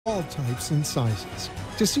all types and sizes.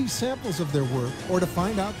 To see samples of their work or to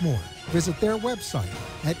find out more, visit their website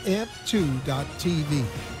at amp2.tv.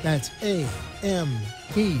 That's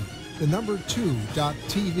AMP, the number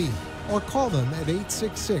 2.tv, or call them at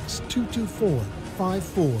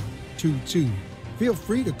 866-224-5422. Feel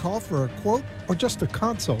free to call for a quote or just a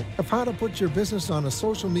consult of how to put your business on a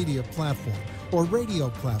social media platform or radio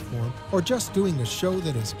platform, or just doing a show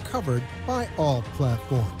that is covered by all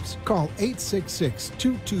platforms. Call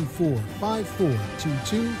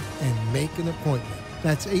 866-224-5422 and make an appointment.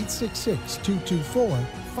 That's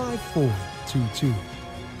 866-224-5422.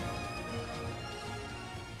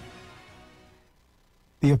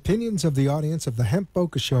 The opinions of the audience of the Hemp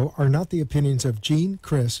Boca Show are not the opinions of Gene,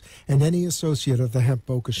 Chris, and any associate of the Hemp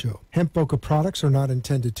Boca Show. Hemp Boca products are not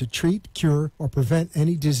intended to treat, cure, or prevent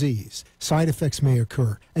any disease. Side effects may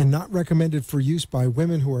occur and not recommended for use by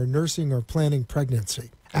women who are nursing or planning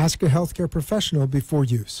pregnancy. Ask a healthcare professional before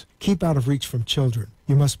use. Keep out of reach from children.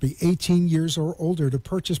 You must be 18 years or older to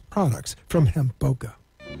purchase products from Hemp Boca.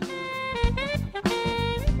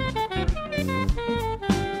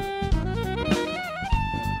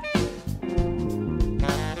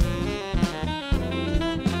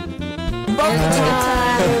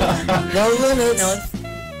 No limits.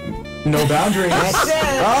 No boundaries.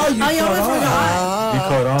 Oh, you forgot. You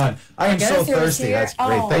caught on. I am so yours thirsty. here. That's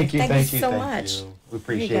great. Oh, Thank you thank you so thank much. you. We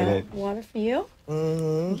appreciate Here you it. go. Water for you.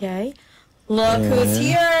 Mm-hmm. Okay. Look who's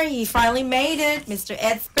here. He finally made it. Mr.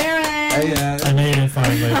 Ed Sparan. Hey, I made it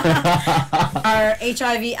finally. Our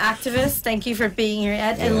HIV activist. Thank you for being here,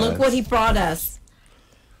 Ed. And look what he brought us.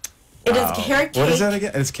 It is carrot cake. What is that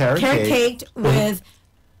again? It's carrot Carrot cake. caked with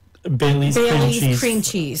Bailey's cream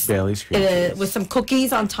cheese. Bailey's cream It cheese. is, with some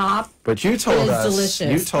cookies on top. But you told It is us.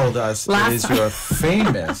 delicious. You told us Last it is time. your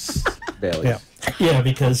famous Bailey's. Yeah,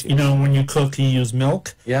 because, you know, when you cook, you use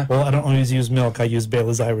milk. Yeah. Well, I don't always use milk. I use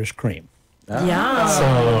Bailey's Irish cream. Ah. Yeah.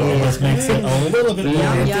 So it just makes it a little bit more.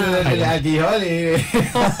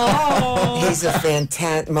 Oh. He's a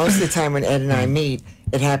fantastic. Most of the time when Ed and I meet,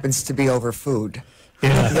 it happens to be over food.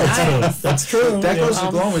 Yeah, that's true. That's true. That goes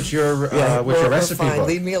along with your we're recipe fine. book.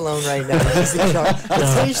 Leave me alone right now. He's in charge.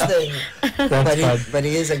 It's his thing. But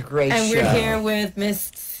he is a great And we're chef. here with Miss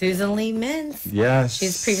Susan Lee Mintz. Yes.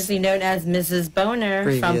 She's previously known as Mrs. Boner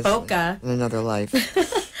from Previously. Boca. In another life.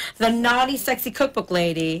 The Naughty Sexy Cookbook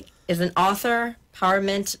Lady is an author,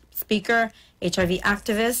 empowerment speaker, HIV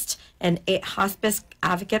activist, and a hospice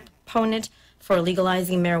advocate proponent for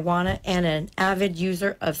legalizing marijuana, and an avid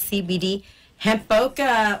user of CBD Hemp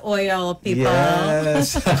Boca oil, people.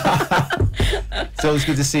 Yes. It's always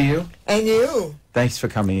good to see you. And you. Thanks for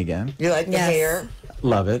coming again. You like the Yes. hair?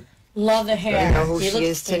 Love it. Love the hair. You know who You she look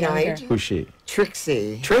is tonight? younger. Who's she?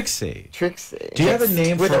 Trixie. Trixie. Trixie. Do you have a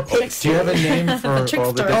name With for? a pixie. Do you have a name for all the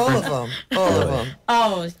trickster. different? All of them. All of them.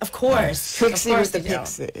 Oh, of course. Trixie Of course with the we do.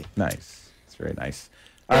 pixie. Nice. It's very nice.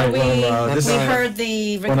 Well, All right. Well, this we is heard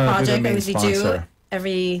the Ricker wanna do the Project. main We usually do sponsor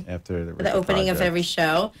every after the opening of every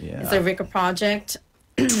show. Yeah. It's the Ricker Project.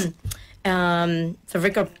 The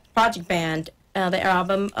Ricker Project Band. The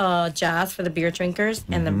album Jazz for the Beer Drinkers,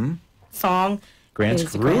 and the song Grant's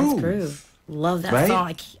is Grant's Groove. Groove. Love that Right?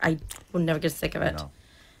 song. I will never get sick of it.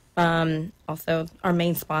 Also, our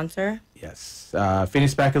main sponsor. Yes.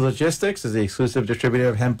 Phoenix Packers Logistics is the exclusive distributor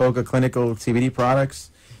of Hemp Boca clinical CBD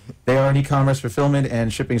products. They are an e-commerce fulfillment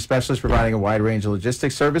and shipping specialist providing a wide range of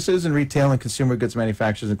logistics services and retail and consumer goods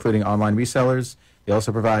manufacturers, including online resellers. They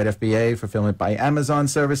also provide FBA, fulfillment by Amazon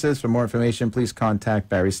services. For more information, please contact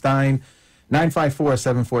Barry Stein,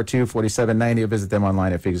 954-742-4790, or visit them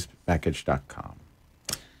online at phoenixpackage.com.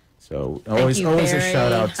 So always you, a Barry,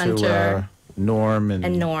 shout out Hunter, to Norm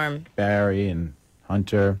and Norm. Barry and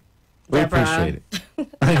Hunter. We Deborah. appreciate it.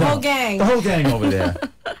 The whole gang. The whole gang over there.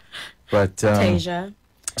 But Tasia.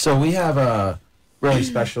 so we have a really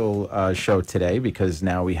special show today because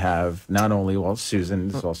now we have not only, well, Susan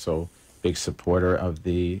is also a big supporter of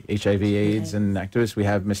the HIV/AIDS and activist. We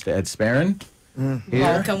have Mr. Ed Sparan here.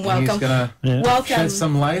 Welcome, And welcome. He's gonna Welcome. shed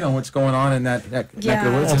some light on what's going on in that neck of the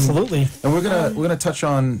Yeah. woods. Absolutely. And we're gonna touch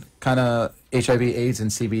on kind of HIV/AIDS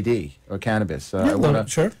and CBD or cannabis. I want to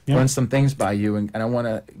sure. run some things by you, and I want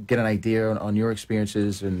to get an idea on your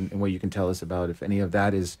experiences and what you can tell us about if any of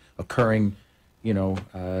that is occurring, you know,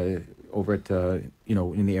 over at you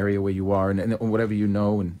know, in the area where you are, and whatever you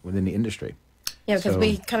know, and within the industry. Yeah, because So-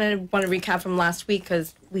 we kind of want to recap from last week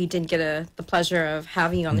because we didn't get the pleasure of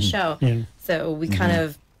having you on the show. Yeah. So we kind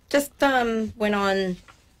of just went on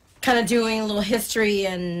kind of doing a little history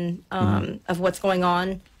and of what's going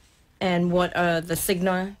on and what the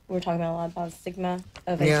stigma, we were talking about a lot about the stigma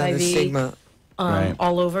of Yeah, HIV the stigma. Right.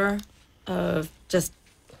 all over, of just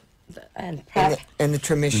and PrEP. And the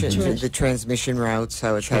transmission routes,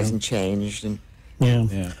 how it hasn't changed. And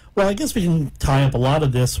Yeah. Well, I guess we can tie up a lot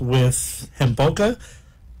of this with Hemp Boca,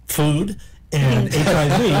 food, and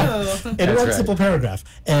HIV in one simple paragraph.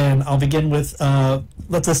 And I'll begin with,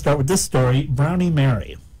 let's just start with this story, Brownie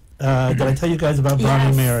Mary. Did I tell you guys about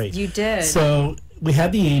Brownie Mary? You did. So we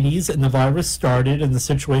had the 80s, and the virus started, and the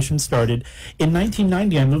situation started. In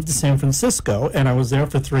 1990, I moved to San Francisco, and I was there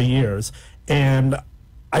for 3 years. And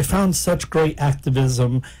I found such great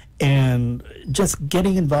activism and just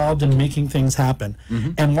getting involved and making things happen.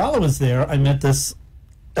 And while I was there, I met this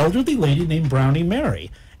elderly lady named Brownie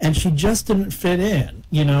Mary. And she just didn't fit in,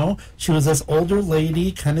 you know? She was this older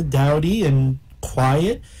lady, kind of dowdy and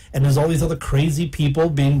quiet, and there's all these other crazy people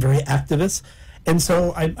being very activists. And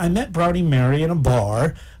so I met Brownie Mary in a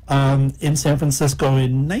bar in San Francisco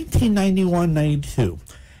in 1991-92.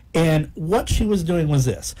 And what she was doing was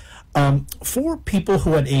this. For people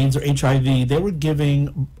who had AIDS or HIV, they were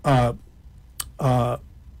giving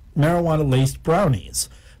marijuana-laced brownies.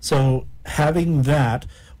 So having that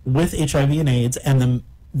with HIV and AIDS and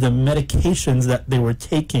the medications that they were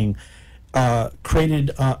taking created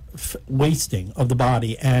wasting of the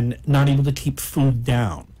body and not able to keep food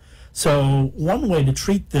down. So one way to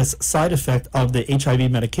treat this side effect of the HIV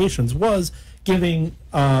medications was giving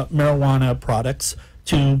marijuana products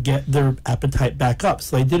to get their appetite back up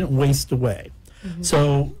so they didn't waste away.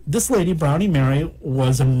 So this lady, Brownie Mary,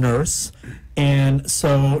 was a nurse, and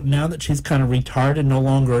so now that she's kind of retired and no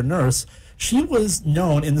longer a nurse, she was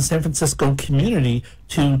known in the San Francisco community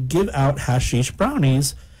to give out hashish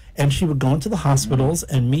brownies, and she would go into the hospitals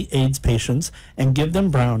and meet AIDS patients and give them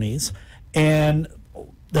brownies, and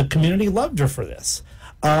the community loved her for this.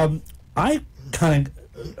 I kind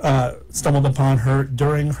of stumbled upon her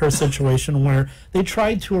during her situation where they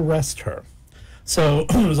tried to arrest her. So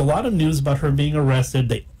there was a lot of news about her being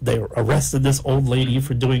arrested. They arrested this old lady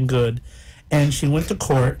for doing good, and she went to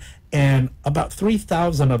court, and about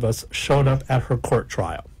 3,000 of us showed up at her court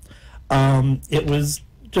trial. It was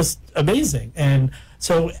just amazing. And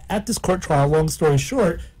so at this court trial, long story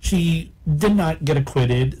short, she did not get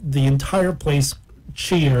acquitted. The entire place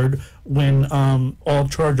cheered when all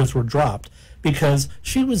charges were dropped because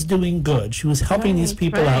she was doing good. She was helping these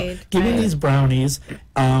people out, giving these brownies.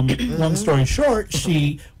 Long story short,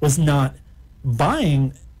 she was not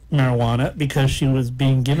buying marijuana because she was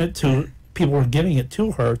being given to, people were giving it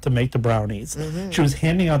to her to make the brownies. She was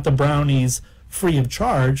handing out the brownies free of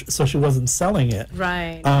charge, so she wasn't selling it.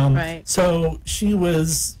 Right. So she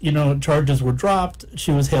was, you know, charges were dropped.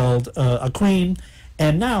 She was hailed a queen.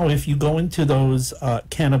 And now if you go into those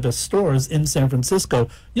cannabis stores in San Francisco,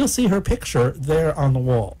 you'll see her picture there on the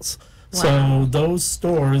walls. So those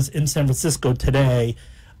stores in San Francisco today,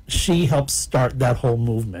 she helped start that whole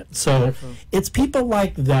movement. So it's people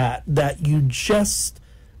like that that you just,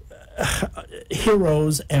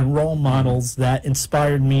 heroes and role models that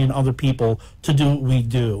inspired me and other people to do what we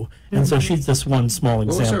do. And so she's just one small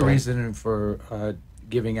example. What was her reason for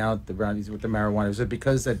giving out the brownies with the marijuana? Was it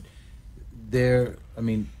because that I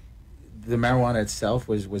mean, the marijuana itself,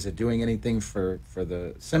 was it doing anything for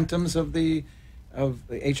the symptoms of the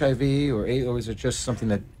HIV or was it just something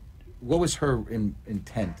that, what was her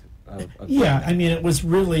intent of yeah, I mean, it was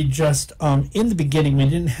really just, in the beginning, we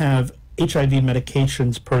didn't have HIV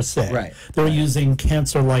medications per se. Right. They were using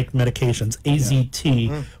cancer-like medications,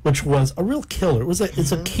 AZT, which was a real killer. It's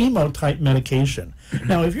a chemo-type medication.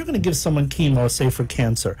 Now, if you're going to give someone chemo, say for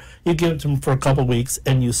cancer, you give it to them for a couple weeks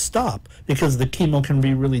and you stop because the chemo can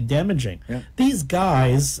be really damaging. These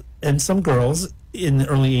guys and some girls in the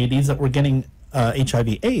early 80s that were getting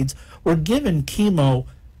HIV/AIDS were given chemo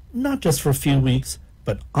not just for a few weeks,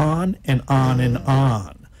 but on and on and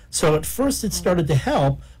on. So at first it started to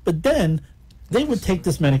help, but then they would take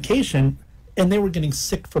this medication and they were getting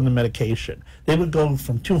sick from the medication. They would go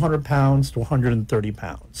from 200 pounds to 130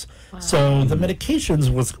 pounds. So the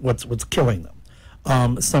medications was what's killing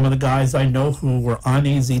them. Some of the guys I know who were on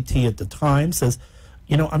AZT at the time says,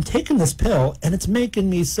 you know, I'm taking this pill and it's making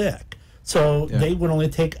me sick. So they would only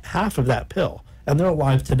take half of that pill. And they're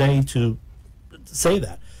alive today to say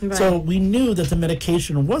that. So we knew that the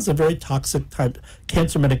medication was a very toxic type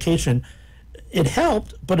cancer medication. It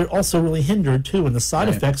helped, but it also really hindered too, and the side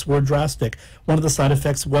effects were drastic. One of the side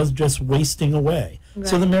effects was just wasting away.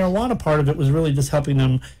 So the marijuana part of it was really just helping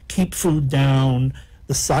them keep food down,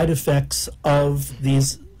 the side effects of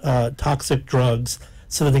these toxic drugs,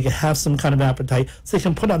 so that they could have some kind of appetite, so they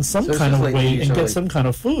can put on some kind of weight and get some kind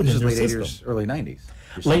can food in their system. Late 80s, early 90s.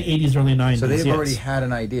 Late 80s, early 90s. So they've already had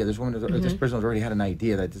an idea. This person has already had an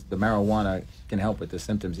idea that the marijuana can help with the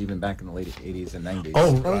symptoms even back in the late 80s and 90s.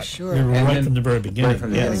 Oh, sure. Right from the very beginning. Right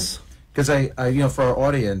from the beginning. Because for our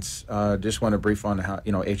audience, just want to brief on how,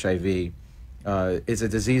 HIV is a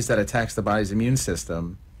disease that attacks the body's immune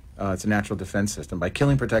system. It's a natural defense system by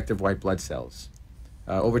killing protective white blood cells.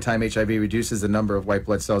 Over time, HIV reduces the number of white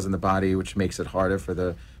blood cells in the body, which makes it harder for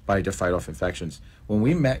the body to fight off infections. When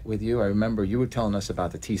we met with you, I remember you were telling us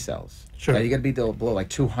about the T cells. Sure. You got to be below like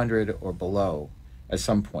 200 or below at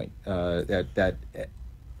some point. When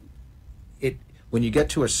you get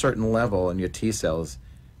to a certain level in your T cells,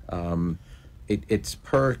 it's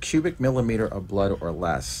per cubic millimeter of blood or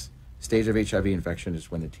less. Stage of HIV infection is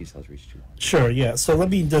when the T cells reach 200. Sure, yeah. So let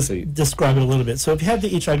me just describe it a little bit. So if you have the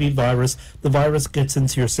HIV virus, the virus gets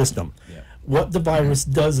into your system. Yeah. What the virus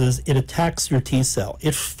does is it attacks your T cell.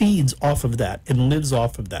 It feeds off of that and lives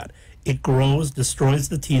off of that. It grows, destroys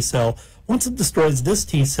the T cell. Once it destroys this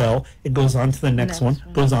T cell, it goes on to the next one,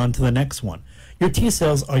 goes on to the next one. Your T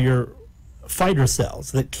cells are your fighter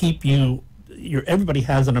cells that keep you, everybody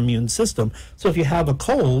has an immune system. So if you have a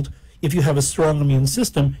cold, if you have a strong immune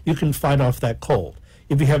system, you can fight off that cold.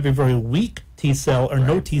 If you have a very weak T cell or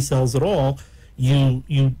no T cells at all, you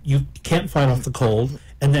can't fight off the cold,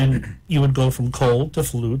 and then you would go from cold to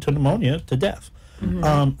flu to pneumonia to death.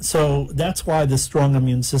 So that's why the strong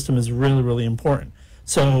immune system is really, really important.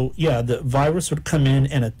 So yeah, the virus would come in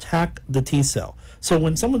and attack the T cell. So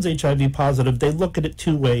when someone's HIV positive, they look at it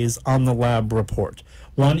two ways on the lab report.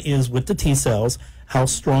 One is with the T cells, how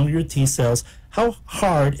strong are your T cells, how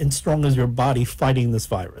hard and strong is your body fighting this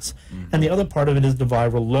virus. And the other part of it is the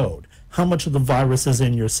viral load. How much of the virus is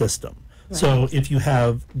in your system? Right. So if you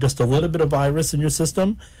have just a little bit of virus in your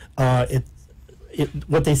system,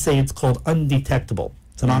 what they say, it's called undetectable.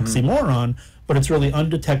 It's an oxymoron, but it's really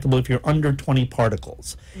undetectable if you're under 20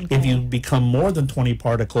 particles. Okay. If you become more than 20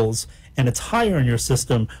 particles and it's higher in your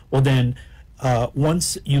system, well then,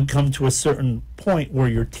 once you come to a certain point where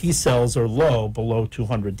your T cells are low, below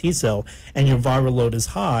 200 T cell, and your viral load is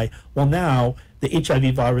high, well now the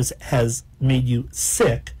HIV virus has made you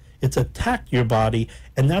sick. It's attacked your body,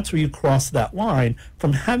 and that's where you cross that line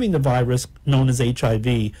from having the virus known as HIV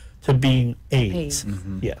to being AIDS.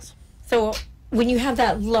 Yes. So when you have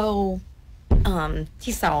that low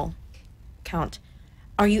T cell count,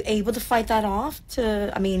 are you able to fight that off?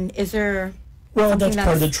 Is there... Well, that's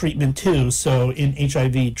part of the treatment too. So in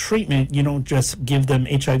HIV treatment, you don't just give them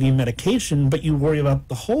HIV medication, but you worry about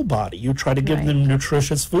the whole body. You try to give them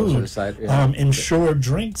nutritious food. Ensure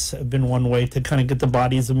drinks have been one way to kind of get the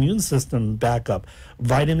body's immune system back up.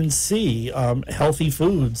 Vitamin C, healthy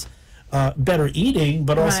foods, better eating,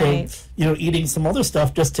 but also eating some other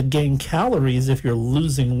stuff just to gain calories if you're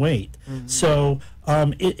losing weight. So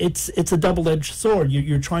it's a double-edged sword.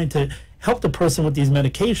 You're trying to help the person with these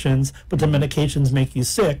medications, but the medications make you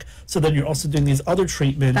sick. So then you're also doing these other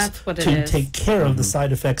treatments to take care of the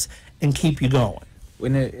side effects and keep you going.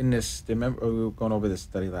 Remember we were going over this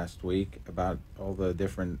study last week about all the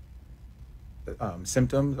different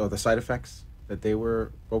symptoms or the side effects that they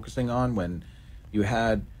were focusing on when they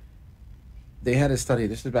had a study.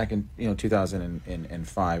 This is back in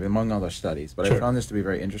 2005, among other studies. But I found this to be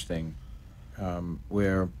very interesting,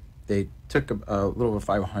 where they took a little over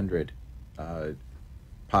 500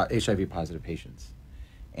 HIV positive patients,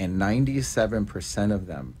 and 97% of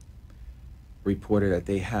them reported that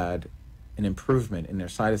they had an improvement in their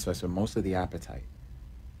side effects, of most of the appetite.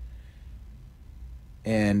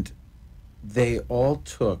 And they all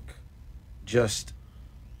took just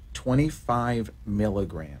 25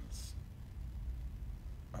 milligrams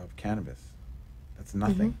of cannabis. That's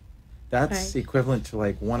nothing. That's equivalent to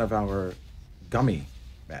like one of our gummy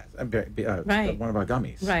one of our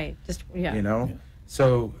gummies. Right.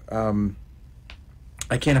 So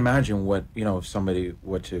I can't imagine what if somebody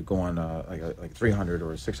were to go on like 300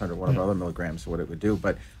 or 600 whatever other milligrams, what it would do.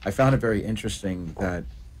 But I found it very interesting that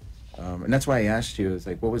and that's why I asked you, is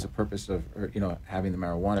like, what was the purpose of having the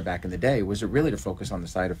marijuana back in the day? Was it really to focus on the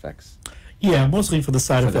side effects? Yeah, mostly for the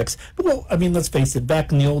side effects. But, well, I mean, let's face it,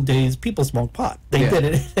 back in the old days, people smoked pot. They did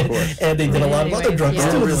it. And they did a lot of other drugs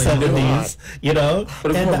too in the 70s,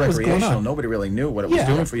 But it was more recreational. On. Nobody really knew what it was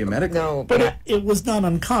doing for you medically. No, but it was not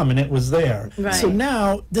uncommon. It was there. Right. So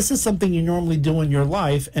now, this is something you normally do in your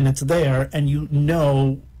life, and it's there, and you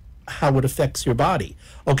know how it affects your body.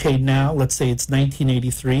 Okay, now, let's say it's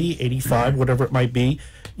 1983, 85, whatever it might be.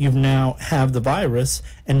 You now have the virus,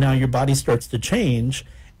 and now your body starts to change.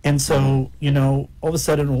 And so, all of a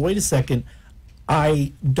sudden, wait a second,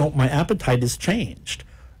 my appetite has changed.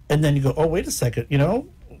 And then you go, oh, wait a second,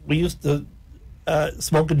 we used to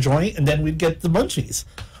smoke a joint and then we'd get the munchies.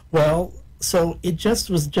 Well, so it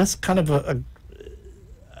was just kind of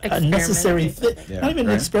necessary Experiment. thing. Not even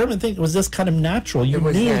an experiment thing. It was just kind of natural. You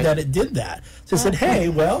was knew natural. that it did that. So I said, hey,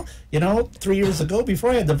 well, 3 years ago,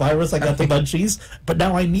 before I had the virus, I got the munchies, but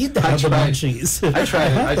now I need to have the munchies. I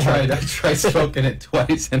tried smoking it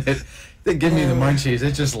twice, and it didn't give me the munchies.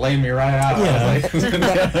 It just laid me right out. Yeah.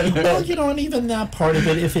 Well, And even that part of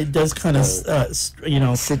it, if it does kind of,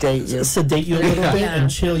 sedate you a little bit and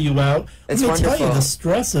chill you out. It's Let me tell you, wonderful. the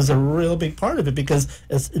stress is a real big part of it, because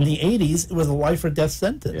in the 80s, it was a life or death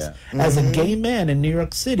sentence. Yeah. As a gay man in New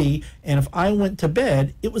York City, and if I went to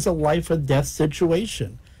bed, it was a life or death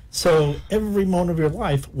situation. So every moment of your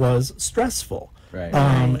life was stressful. Right.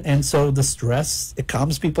 And so the stress, it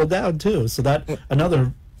calms people down too. So that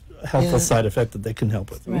another helpful side effect that they can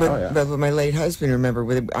help with. But with my late husband, remember,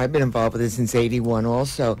 I've been involved with it since '81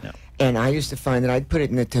 also, and I used to find that I'd put it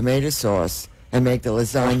in the tomato sauce and make the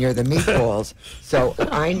lasagna or the meatballs. So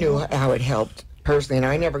I knew how it helped personally, and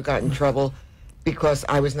I never got in trouble because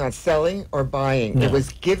I was not selling or buying. It was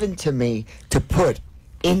given to me to put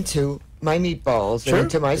into my meatballs and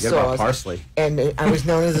into my Forget about sauce. parsley. And I was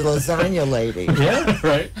known as the lasagna lady. Yeah,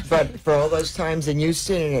 right. But for all those times in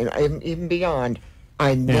Houston and even beyond,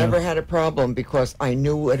 I never had a problem because I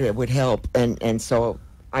knew what it would help. And so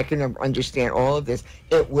I can understand all of this.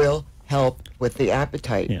 It will help with the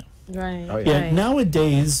appetite. Yeah. Right. Oh, Yeah, Right.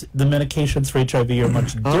 nowadays the medications for HIV are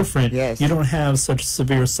much different. yes. You don't have such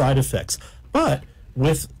severe side effects. But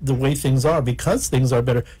with the way things are, because things are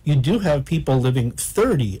better, you do have people living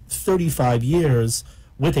 30, 35 years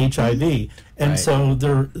with HIV. And so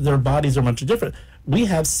their bodies are much different. We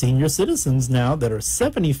have senior citizens now that are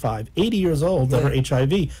 75, 80 years old that are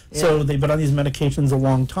HIV. So they've been on these medications a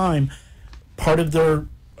long time. Part of their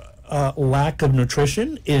lack of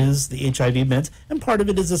nutrition is the HIV meds, and part of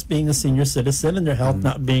it is just being a senior citizen and their health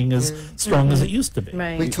not being as strong as it used to be.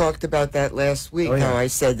 Right. We talked about that last week, how I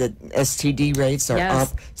said that STD rates are Yes,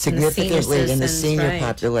 up in the senior significantly in the citizens, senior right.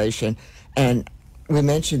 population. And we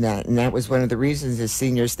mentioned that, and that was one of the reasons is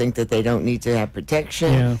seniors think that they don't need to have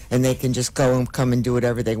protection, Yeah. and they can just go and come and do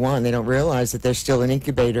whatever they want. They don't realize that they're still an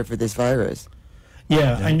incubator for this virus.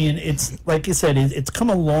 Yeah, I mean, it's like you said, it's come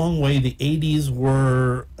a long way. The 80s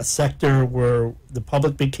were a sector where the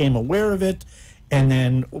public became aware of it, and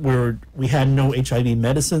then we had no HIV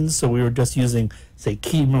medicines, so we were just using, say,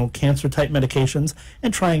 chemo, cancer-type medications,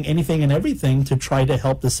 and trying anything and everything to try to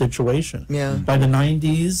help the situation. Yeah. By the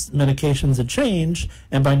 90s, medications had changed,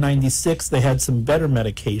 and by 96, they had some better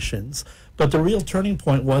medications. But the real turning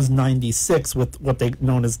point was 96 with what they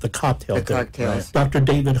known as the cocktail The therapy. cocktails. Dr.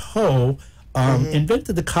 David Ho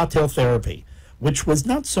invented the cocktail therapy, which was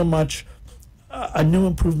not so much a new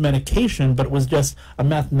improved medication, but it was just a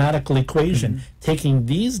mathematical equation, taking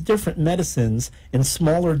these different medicines in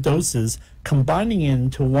smaller doses, combining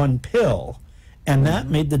into one pill, and that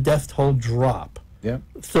made the death toll drop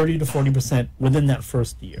 30 to 40% within that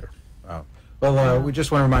first year. Wow. Well, we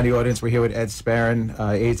just want to remind the audience we're here with Ed Sparan,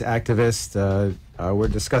 AIDS activist. We're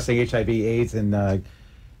discussing HIV/AIDS and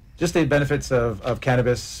just the benefits of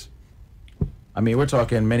cannabis. I mean, we're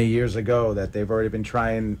talking many years ago that they've already been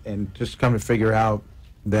trying and just come to figure out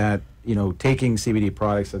that, taking CBD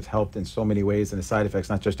products has helped in so many ways, and the side effects,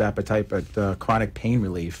 not just appetite, but chronic pain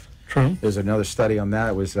relief. True. There's another study on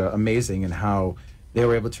that. It was amazing in how they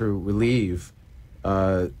were able to relieve,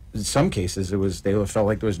 in some cases, they felt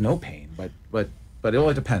like there was no pain, but it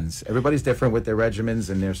all depends. Everybody's different with their regimens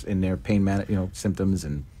and their pain symptoms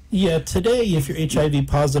and. Yeah, today, if you're HIV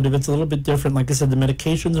positive, it's a little bit different. Like I said, the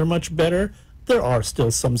medications are much better. There are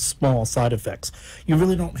still some small side effects. You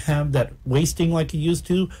really don't have that wasting like you used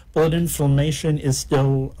to. Blood inflammation is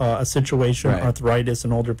still a situation, arthritis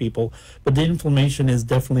in older people, but the inflammation is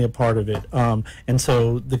definitely a part of it. And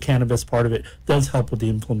so the cannabis part of it does help with the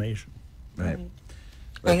inflammation. Right.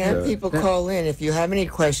 And have people call in if you have any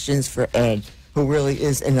questions for Ed, who really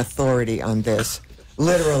is an authority on this.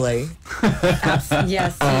 Literally. Yes, he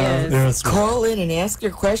is. Call in and ask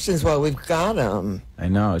your questions while we've got them. I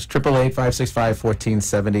know. It's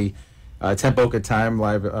 888-565-1470. It's Hemp Boca time,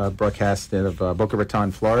 live broadcast out of Boca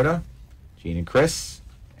Raton, Florida. Gene and Chris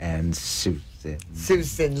and Susan.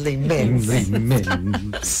 Susan Lee Mintz.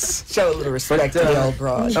 Mintz. Show a little respect to the old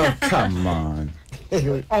broad. Oh, come on.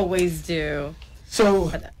 Always do.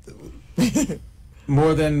 So,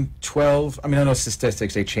 more than 12, I know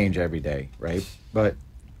statistics, they change every day, right? But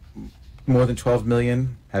more than 12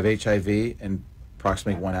 million have HIV, and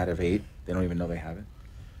approximately 1 out of 8, they don't even know they have it.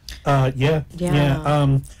 Yeah.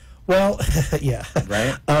 Well, yeah.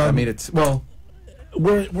 Right?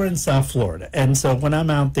 We're in South Florida, and so when I'm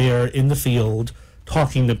out there in the field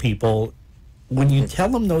talking to people, when you tell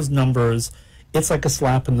them those numbers, it's like a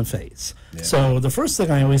slap in the face. Yeah. So the first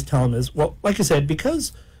thing I always tell them is, well, like I said,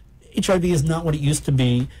 because HIV is not what it used to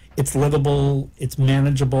be. It's livable, it's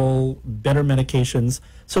manageable, better medications.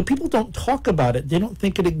 So people don't talk about it. They don't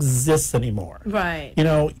think it exists anymore. Right. You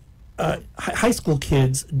know, high school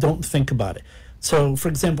kids don't think about it. So, for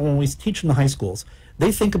example, when we teach in the high schools,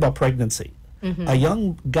 they think about pregnancy. A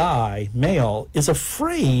young guy, male, is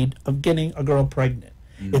afraid of getting a girl pregnant.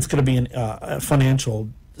 It's going to be a financial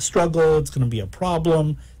struggle. It's going to be a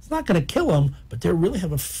problem. It's not going to kill them, but they really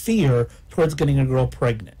have a fear towards getting a girl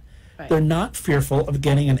pregnant. Right. They're not fearful of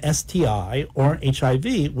getting an STI or an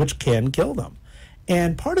HIV, which can kill them.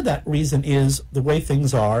 And part of that reason is the way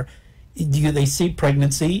things are. They see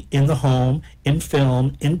pregnancy in the home, in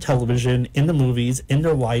film, in television, in the movies, in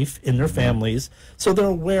their life, in their families. So they're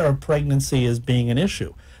aware of pregnancy as being an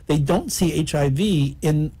issue. They don't see HIV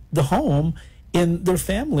in the home, in their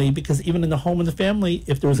family, because even in the home and the family,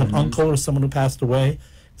 if there was an uncle or someone who passed away,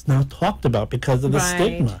 it's not talked about because of the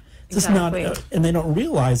stigma. It's just not, and they don't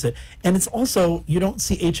realize it. And it's also, you don't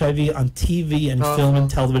see HIV on TV and film and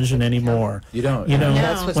television anymore. You don't. You know,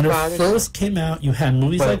 That's what's when it bothersome. first came out, you had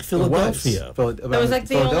movies like Philadelphia. That was like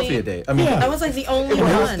the Philadelphia only- Day. I mean, That was like the only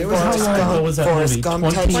one. There was How long ago was that Forrest movie? Gump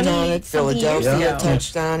 20 touched on it. 20-something Philadelphia years ago.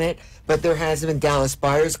 touched on it. But there hasn't been Dallas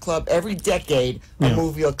Buyers Club. Every decade, a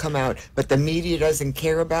movie will come out, but the media doesn't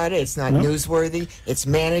care about it. It's not newsworthy. It's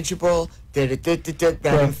manageable.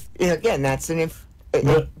 Again, that's an.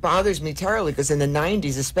 It bothers me terribly because in the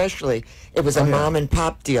 90s especially, it was a mom and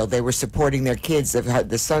pop deal. They were supporting their kids.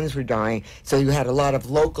 The sons were dying. So you had a lot of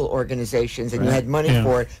local organizations and you had money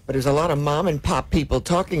for it. But there was a lot of mom and pop people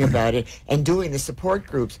talking about it and doing the support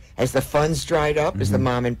groups. As the funds dried up, as the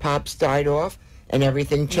mom and pops died off and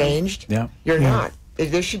everything changed, you're not.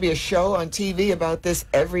 There should be a show on TV about this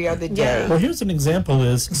every other day. Well, here's an example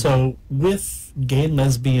is, so with gay and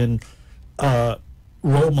lesbian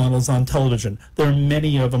role models on television, there are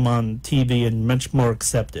many of them on TV and much more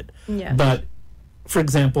accepted. Yeah. But, for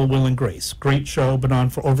example, Will and Grace, great show, been on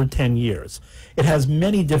for over 10 years. It has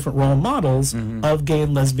many different role models of gay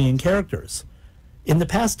and lesbian characters. In the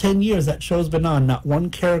past 10 years that show's been on, not one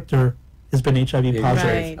character has been HIV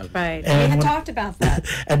positive. Right. And We had when- talked about that.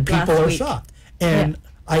 and people last are week. shocked. And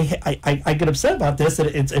I get upset about this, and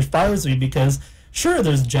it fires me because sure,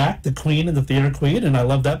 there's Jack, the queen and the theater queen, and I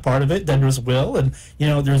love that part of it. Then there's Will, and you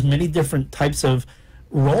know, there's many different types of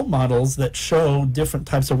role models that show different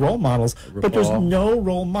types of role models, but there's no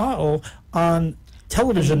role model on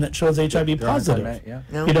television that shows HIV positive.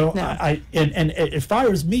 You know, and it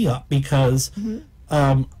fires me up because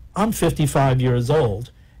I'm 55 years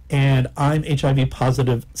old. And I'm HIV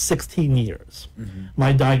positive 16 years.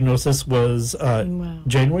 My diagnosis was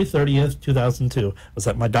January 30th, 2002. I was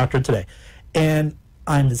at my doctor today. And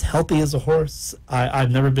I'm as healthy as a horse.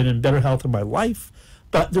 I've never been in better health in my life.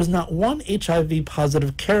 But there's not one HIV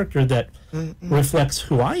positive character that reflects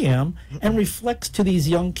who I am and reflects to these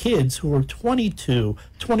young kids who are 22,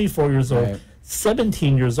 24 years old,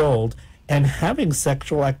 17 years old, and having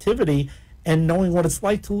sexual activity and knowing what it's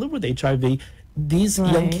like to live with HIV. These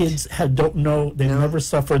young kids don't know, they've never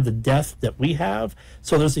suffered the death that we have.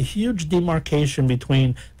 So there's a huge demarcation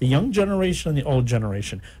between the young generation and the old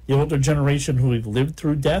generation. The older generation who have lived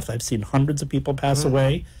through death, I've seen hundreds of people pass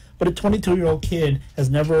away. But a 22-year-old kid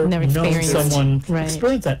has never known someone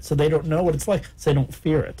experience that, so they don't know what it's like. So they don't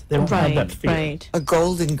fear it. They don't have that fear. A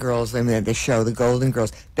Golden Girls, I mean, the show, the Golden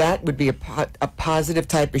Girls, that would be a positive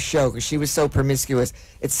type of show because she was so promiscuous.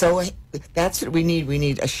 It's so, that's what we need. We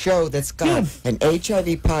need a show that's got an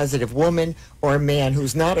HIV positive woman or a man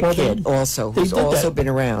who's not a kid also, who's also been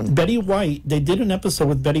around. Betty White, they did an episode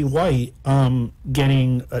with Betty White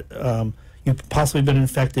getting... you've possibly been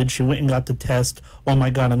infected. She went and got the test. Oh my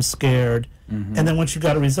God, I'm scared. And then when she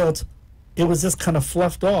got a result, it was just kind of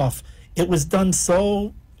fluffed off. It was done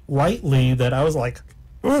so lightly that I was like,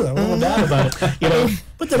 ooh, I'm a little bad about it. You know?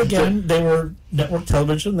 But then again, they were network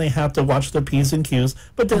television. They have to watch their P's and Q's.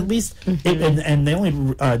 But at least, and they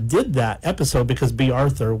only did that episode because B.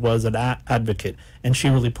 Arthur was an advocate, and she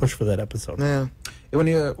really pushed for that episode. Yeah. When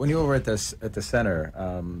you were at the center,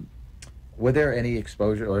 were there any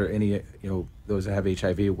exposure or any, those that have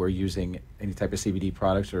HIV were using any type of CBD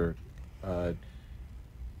products or,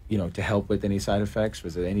 to help with any side effects?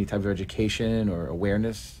 Was there any type of education or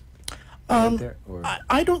awareness there? Or?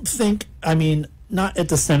 I don't think, not at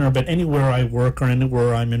the center, but anywhere I work or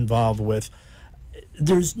anywhere I'm involved with,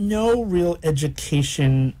 there's no real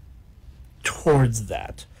education towards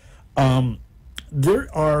that. There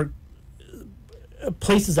are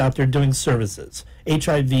places out there doing services.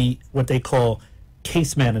 HIV, what they call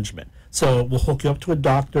case management. So we'll hook you up to a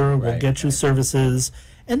doctor, we'll get you services,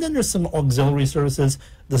 and then there's some auxiliary services.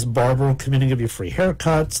 This barber will come in and give you free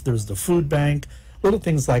haircuts. There's the food bank. little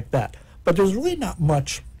things like that. But there's really not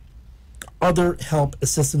much other help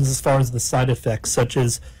assistance as far as the side effects, such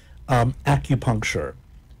as acupuncture,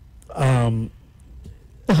 The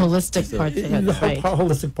holistic parts of it, the right?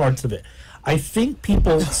 holistic parts of it. I think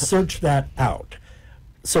people search that out.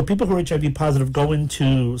 So people who are HIV positive go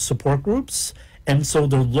into support groups, and so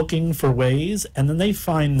they're looking for ways, and then they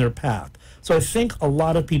find their path. So I think a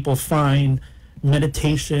lot of people find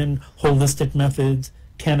meditation, holistic methods,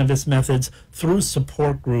 cannabis methods through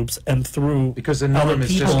support groups and through Because the other norm is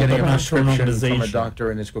just people, getting but a not through an prescription from a organization.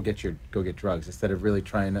 doctor and just go get drugs instead of really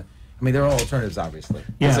trying to. I mean, there are alternatives, obviously.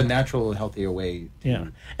 Yeah. There's a natural, healthier way. Yeah,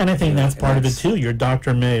 and I think that's and part of it that's- too. Your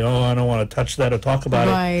doctor may, I don't want to touch that or talk about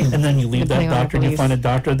Right. it, and then you leave that Depending on doctor and you beliefs. find a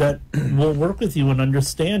doctor that will work with you and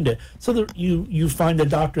understand it. So that you find a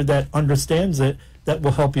doctor that understands it, that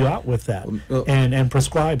will help you out with that Well, and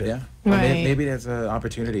prescribe it. Yeah. Well, Right. maybe there's an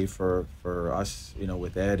opportunity for us,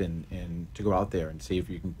 with Ed and to go out there and see if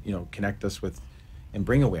you can, connect us with and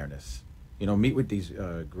bring awareness. Meet with these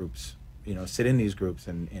groups. Sit in these groups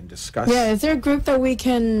and discuss. Yeah, is there a group that we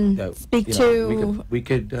can that, speak you know, to? We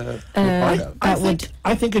could be a part of.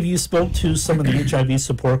 I think if you spoke to some of the HIV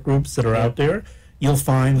support groups that are out there, you'll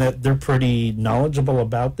find that they're pretty knowledgeable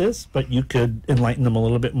about this, but you could enlighten them a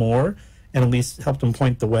little bit more and at least help them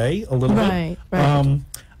point the way a little Right, bit. right.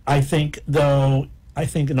 I think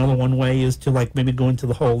another one way is to maybe go into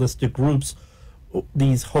the holistic groups,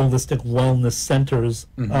 these holistic wellness centers,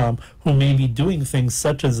 who may be doing things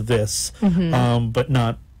such as this, but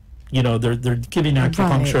not, they're giving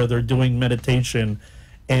acupuncture, Right. they're doing meditation,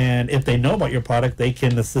 and if they know about your product, they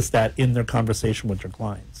can assist that in their conversation with their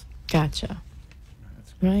clients. Gotcha.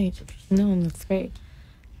 Right. No, that's great.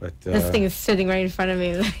 But This thing is sitting right in front of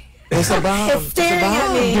me. It's a bomb. It's staring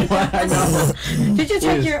at I know. me. Did you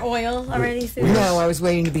check your oil already, Susan? No, I was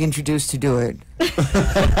waiting to be introduced to do it.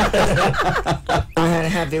 I had to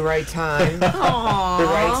have the right time, the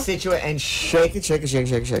right Aww. situation, and shake it, shake it, shake it,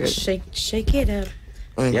 shake it, shake it. Shake it up.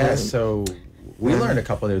 Like yeah, that. so we learned a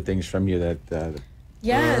couple of things from you that is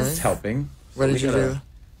Yes. helping. What So did we you gotta- do?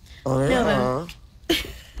 Oh, No,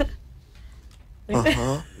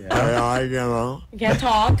 uh-huh. You can't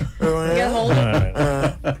talk. You can't hold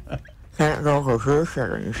it. Can't go for 2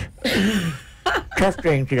 seconds.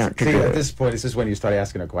 Testing to not to See, do at it. this point, this is when you start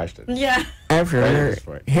asking a question. Yeah. After Right.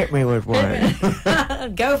 that, hit me with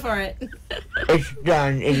one. Go for it. It's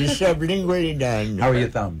done. It is sublingually done. How are your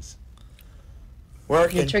thumbs? You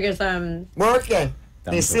Working. trigger some. Working. You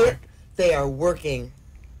Thumbs see are it? They are working.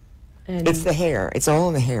 And It's the hair. It's all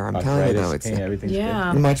in the hair. I'm telling you, though. Arthritis, It's pain, everything's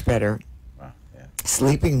yeah. much better. good. Wow, yeah.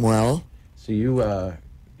 Sleeping well. So you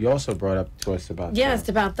also brought up to us about Yeah, it's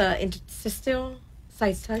about the interstitial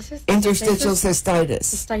cystitis. Interstitial cystitis.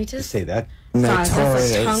 cystitis. say that. Gosh, that's a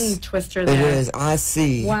Notorious. tongue twister It there. is. I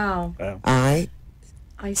see. Wow. I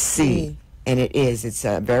I see. see. And it is. It's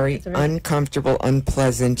a very It's a very- uncomfortable,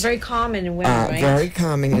 unpleasant, Very common in women, right? very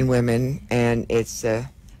common in women, and it's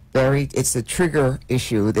it's a trigger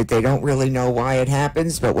issue that they don't really know why it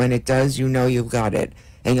happens, but when it does, you know you've got it,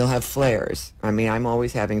 and you'll have flares. I mean, I'm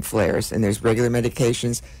always having flares, and there's regular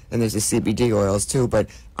medications, and there's the CBD oils too, but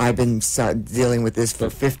I've been dealing with this for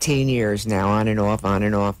 15 years now, on and off, on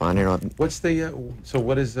and off, on and off. What's the so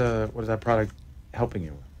what is that product helping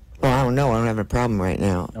you? Well, I don't know. I don't have a problem right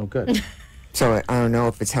now. Oh, good. So I don't know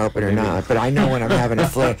if it's helping or not, but I know when I'm having a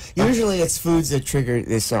flare. Usually it's foods that trigger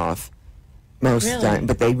this off. Most of the Really? time.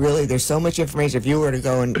 But there's so much information. If you were to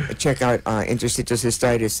go and check out interstitial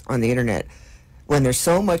cystitis on the internet, when there's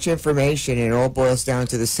so much information and it all boils down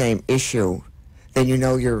to the same issue, then you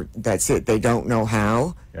know that's it. They don't know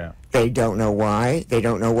how. Yeah. They don't know why. They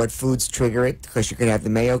don't know what foods trigger it, because you could have the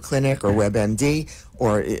Mayo Clinic or WebMD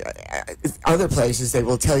or other places. They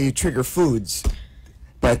will tell you trigger foods.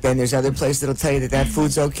 But then there's other places that'll tell you that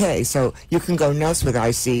food's okay. So you can go nuts with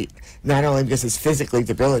IC, not only because it's physically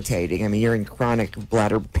debilitating. I mean, you're in chronic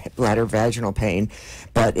bladder vaginal pain,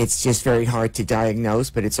 but it's just very hard to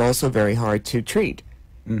diagnose, but it's also very hard to treat.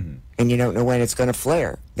 Mm-hmm. And you don't know when it's going to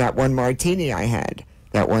flare. That one martini I had,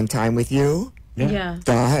 that one time with you, Yeah.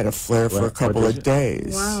 I had a flare for a What couple was of it?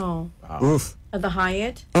 days. Wow. Oof. At the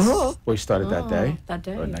Hyatt? Uh-huh. We started that day. That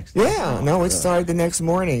day. Or next day? Yeah, no, it started the next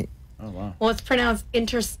morning. Oh wow. Well, it's pronounced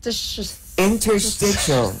interstitial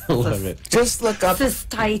Interstitial. Love it. Just look up.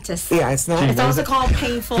 cystitis. Yeah, it's not. It's also called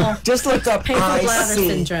painful. Just look up Painful bladder IC.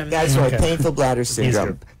 syndrome. That's right, Okay. painful bladder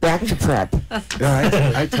syndrome. Back to prep.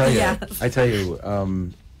 No, I tell you,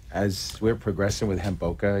 Yes. as we're progressing with Hemp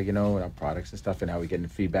Boca, and our products and stuff, and how we're getting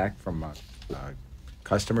feedback from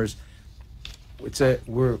customers,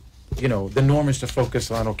 the norm is to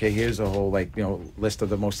focus on, okay, here's a whole list of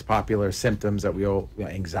the most popular symptoms that we all,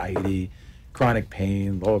 anxiety, chronic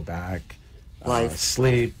pain, lower back, Life.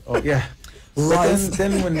 sleep. Oh yeah. But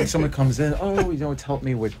then when someone comes in, it's helped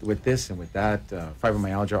me with this and with that,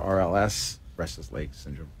 fibromyalgia, RLS, restless leg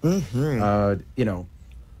syndrome. Mm-hmm.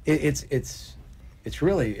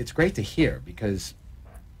 It's great to hear, because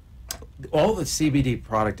all the CBD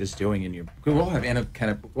product is doing in we'll have a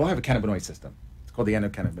cannabinoid system. It's called the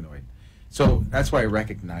endocannabinoid. So that's why I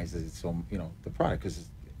recognize that it's the product, because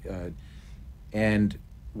and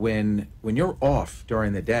when you're off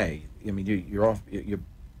during the day, I mean you're off.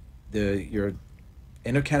 Your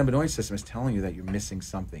endocannabinoid system is telling you that you're missing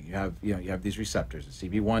something. You have these receptors, the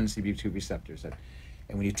CB1, CB2 receptors, and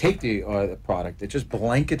when you take the product, it just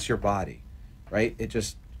blankets your body, right?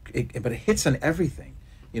 But it hits on everything.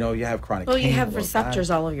 You have chronic pain. Well, you have receptors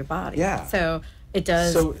all over your body. Yeah. So it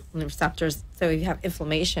does receptors. So if you have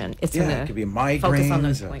inflammation, it's going to it could be migraines. Focus on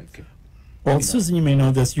those points. Well, Susan, you may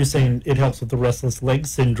know this. You're saying it helps with the restless leg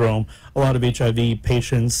syndrome. A lot of HIV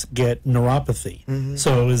patients get neuropathy. Mm-hmm.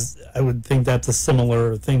 So I would think that's a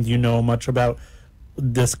similar thing. Do you know much about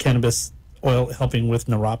this cannabis oil helping with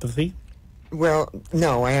neuropathy? Well,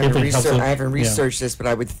 no, I haven't researched this, but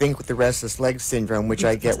I would think with the restless leg syndrome, which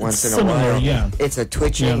I get once in a while, it's a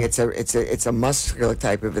twitching, it's a muscular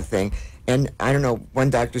type of a thing. And I don't know,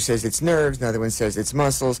 one doctor says it's nerves, another one says it's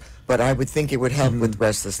muscles, but I would think it would help with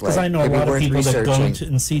restless leg. Because I know a lot of people that go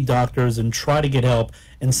and see doctors and try to get help,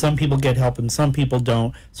 and some people get help and some people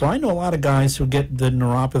don't. So I know a lot of guys who get the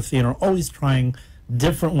neuropathy and are always trying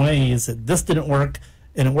different ways. This didn't work,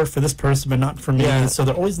 and it worked for this person, but not for me. Yeah. So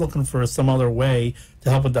they're always looking for some other way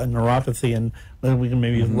to help with that neuropathy, and then we can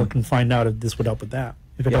maybe look and find out if this would help with that.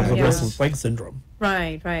 If it helps with restless leg syndrome.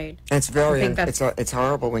 Right. It's it's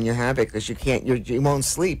horrible when you have it, because you won't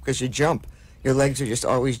sleep because you jump. Your legs are just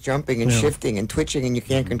always jumping and shifting and twitching, and you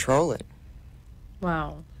can't control it.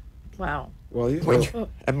 Wow. Well,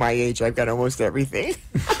 at my age, I've got almost everything.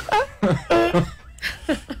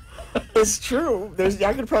 It's true.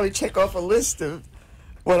 I could probably check off a list of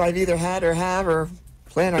what I've either had or have or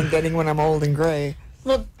plan on getting when I'm old and gray.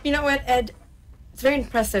 Well, you know what, Ed? It's very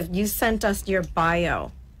impressive. You sent us your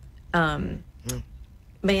bio.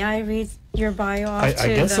 May I read your bio off to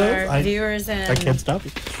the viewers and I can't stop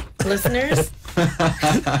you. Listeners? I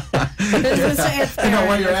know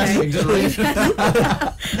why you're asking. Just read.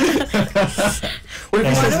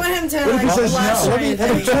 I don't want him to blush or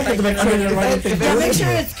anything. Make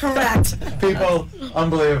sure it's correct. People,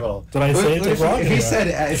 unbelievable. Did I say it wrong?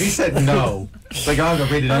 If he said no, it's like, I'm going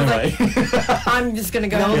to read it anyway. I'm just going to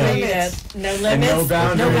go and read it. No limits. And no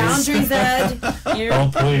boundaries. No boundaries, Ed.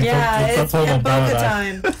 Please. Yeah, it's Hemp Boca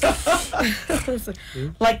time.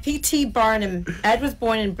 Like P.T. Barnum, Ed was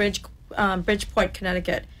born in Bridgeport,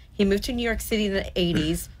 Connecticut. He moved to New York City in the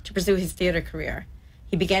 80s to pursue his theater career.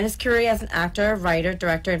 He began his career as an actor, writer,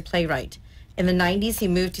 director, and playwright. In the 90s, he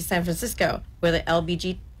moved to San Francisco, where the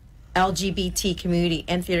LGBT community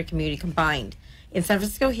and theater community combined. In San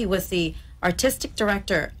Francisco, he was the artistic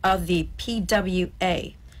director of the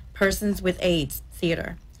PWA, Persons with AIDS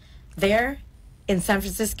Theater. There, in San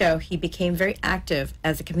Francisco, he became very active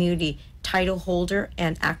as a community title holder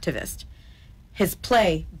and activist. His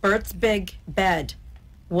play, Bert's Big Bed,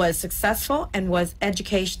 was successful and was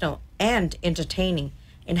educational and entertaining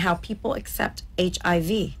in how people accept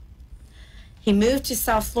HIV. He moved to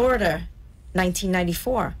South Florida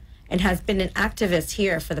 1994 and has been an activist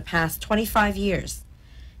here for the past 25 years.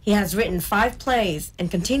 He has written 5 plays and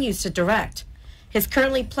continues to direct. His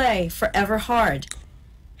currently play, Forever Hard.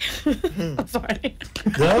 I'm sorry.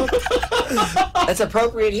 No? That's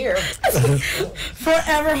appropriate here.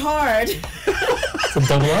 Forever Hard It's a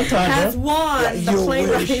double entendre. has won the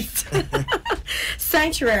Playwrights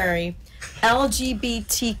Sanctuary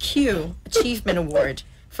LGBTQ Achievement Award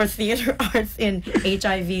for Theater Arts in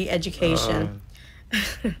HIV Education.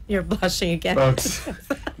 You're blushing again. Folks,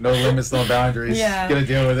 no limits, no boundaries. Yeah. Get to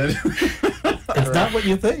deal with it. It's not what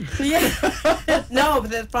you think. Yeah. No,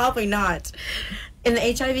 but probably not. In the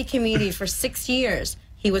HIV community for 6 years,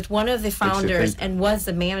 he was one of the founders and was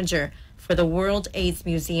the manager for the World AIDS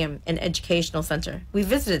Museum and Educational Center. We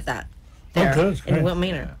visited that there in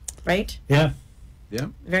Wilmington, right? Yeah. Yeah.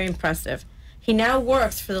 Very impressive. He now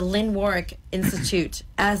works for the Lynn Warwick Institute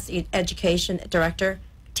as the education director,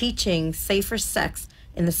 teaching safer sex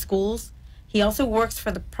in the schools. He also works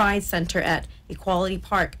for the Pride Center at Equality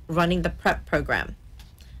Park, running the PrEP program.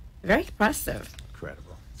 Very impressive.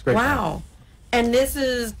 Incredible. It's great. Wow. And this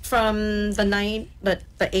is from the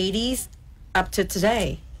 80s up to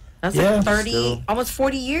today. That's like 30, almost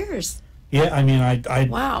 40 years. Yeah, I mean,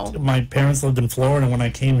 Wow. My parents lived in Florida when I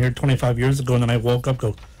came here 25 years ago, and then I woke up,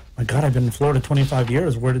 my God, I've been in Florida 25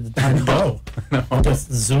 years. Where did the time go? It just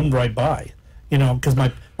zoomed right by. You know, because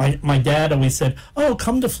my dad always said, "Oh,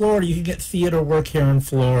 come to Florida. You can get theater work here in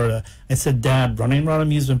Florida." I said, "Dad, running around an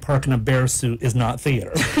amusement park in a bear suit is not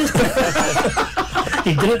theater."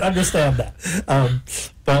 He didn't understand that.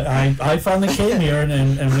 But I finally came here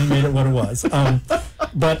and we made it what it was.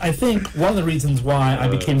 But I think one of the reasons why I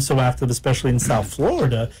became so active, especially in South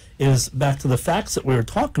Florida, is back to the facts that we were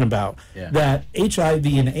talking about, that HIV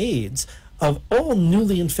and AIDS, of all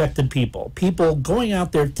newly infected people going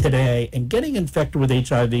out there today and getting infected with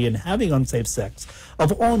HIV and having unsafe sex,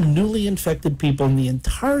 of all newly infected people in the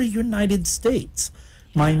entire United States,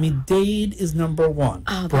 Miami-Dade is number 1.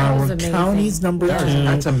 Oh, that was Broward amazing. County's number 2.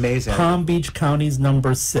 That's amazing. Palm Beach County's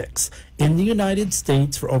number 6 in the United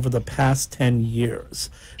States for over the past 10 years.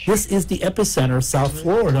 This is the epicenter, South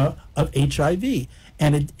Florida, of HIV,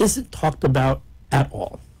 and it isn't talked about at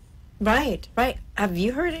all. Right. Have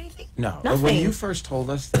you heard anything? No. Nothing. But when you first told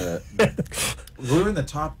us that we were in the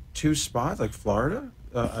top 2 spots, like Florida?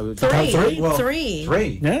 Three.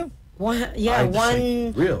 Three. Yeah. One, I just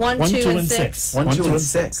think, really? 1, 2, and 6. 1, 2, and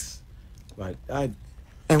 6. But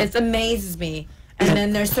It amazes me. And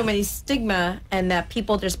then there's so many stigma, and that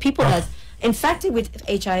there's people that's infected with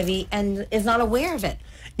HIV and is not aware of it.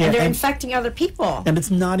 Yeah, and they're and- infecting other people. And it's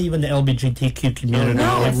not even the LGBTQ community.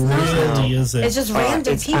 No, it it's not. really isn't. It's just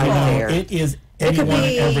random it's people. out there. It is It could anyone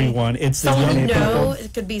be and everyone. It's the someone young you know. people.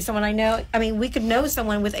 It could be someone I know. I mean, we could know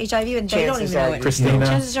someone with HIV and they don't Chances even know are it. you Christina.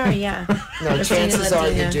 Chances are, yeah. No, Christina, chances are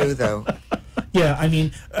you Latina. do, though. Yeah, I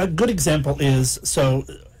mean, a good example is, so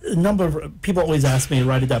a number of people always ask me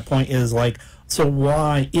right at that point is like, so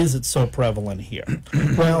why is it so prevalent here?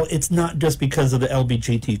 Well, it's not just because of the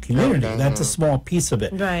LGBT community. Okay. That's a small piece of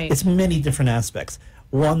it. Right. It's many different aspects.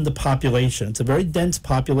 One, the population. It's a very dense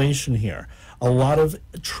population here. A lot of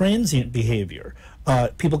transient behavior.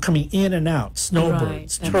 People coming in and out,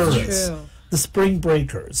 snowbirds, Right, that's tourists, true. the spring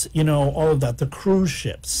breakers, you know, all of that, the cruise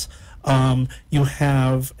ships. You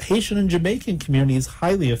have Haitian and Jamaican communities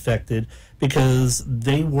highly affected because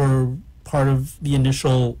they were part of the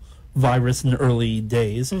initial virus in the early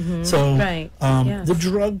days. So Mm-hmm. Right, yes. the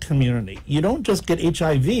drug community, you don't just get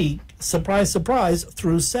HIV, surprise, surprise,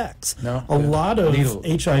 through sex. No, A yeah. lot of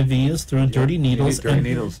Needles. HIV is through dirty needles. dirty and,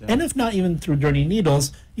 needles, yeah. and if not even through dirty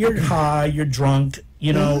needles, you're high, you're drunk,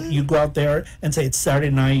 you know, you go out there and say it's Saturday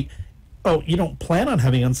night. Oh, you don't plan on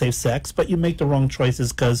having unsafe sex, but you make the wrong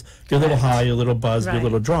choices because you're a little high, you're a little buzzed, you're a Right.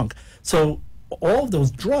 little drunk. So all of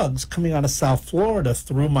those drugs coming out of South Florida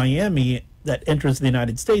through Miami that enters the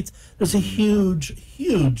United States, there's a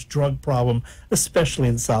huge drug problem, especially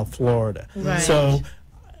in South Florida. Right. So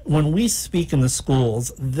when we speak in the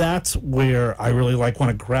schools, that's where I really want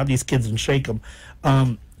to grab these kids and shake them.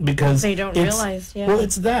 Because They don't it's- realize, yeah. Well,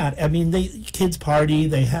 it's that. I mean, kids party.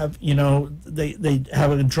 They have, you know, they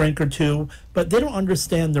have a drink or two, but they don't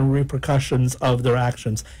understand the repercussions of their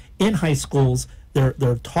actions. In high schools, they're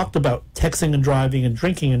talked about texting and driving and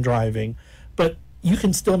drinking and driving, but you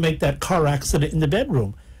can still make that car accident in the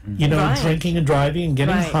bedroom. You know, Right. drinking and driving and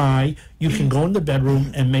getting Right. high. You can go in the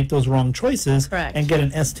bedroom and make those wrong choices Correct. and get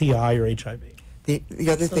an STI or HIV. The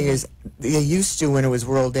other thing is, they used to, when it was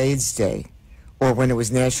World AIDS Day, or when it was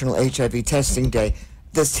National HIV Testing Day,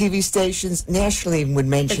 the TV stations nationally would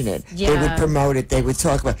mention it. They would yeah. promote it. They would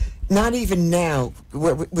talk about. Not even now.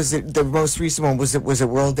 What was it? The most recent one was it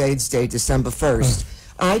World AIDS Day, December 1st.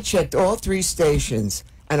 I checked all 3 stations,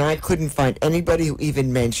 and I couldn't find anybody who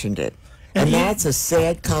even mentioned it. And that's a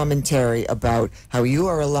sad commentary about how you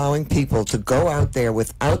are allowing people to go out there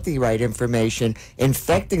without the right information,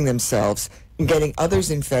 infecting themselves, and getting others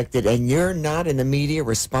infected, and you're not in the media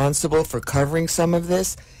responsible for covering some of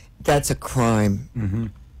this. That's a crime.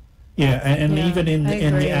 Yeah, and Yeah, even in I the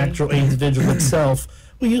agree. actual AIDS vigil itself,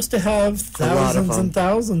 we used to have lot of thousands them. and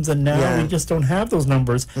thousands, and now Yeah. we just don't have those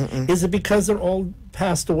numbers. Is it because they're all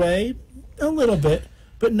passed away? A little bit.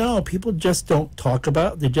 But no, people just don't talk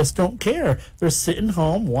about it. They just don't care. They're sitting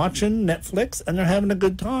home watching Netflix, and they're having a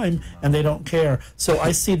good time, and they don't care. So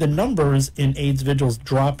I see the numbers in AIDS vigils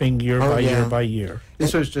dropping year by year yeah. by year.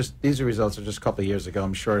 these results are just a couple of years ago.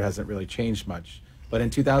 I'm sure it hasn't really changed much. But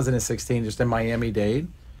in 2016, just in Miami-Dade,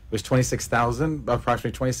 it was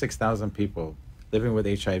approximately 26,000 people living with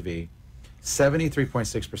HIV,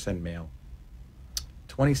 73.6% male,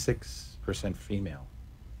 26% female.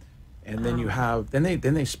 And then you have then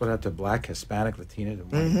they split out to Black, Hispanic, Latina,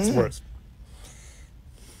 and white. It's worse.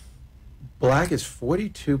 Black is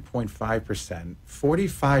 42.5%,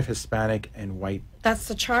 45 Hispanic, and white. That's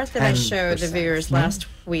the chart that I showed the 10%. viewers last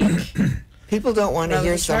week. People don't want to No,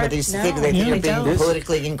 hear the some of chart- these no, things. They think they you're being don't.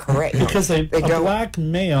 politically incorrect. Because a They don't. black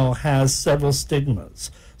male has several stigmas.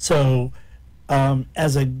 So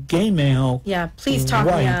as a gay male, Yeah, please talk.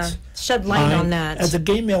 white, Yeah, shed light on that. As a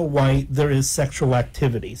gay male white, there is sexual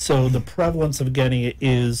activity. So the prevalence of getting it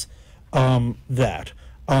is that.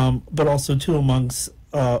 But also, too, amongst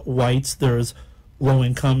whites, there's low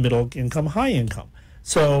income, middle income, high income.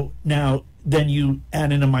 So now, then you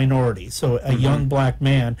add in a minority. So a young black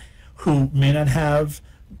man who may not have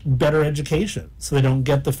better education, so they don't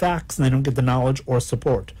get the facts and they don't get the knowledge or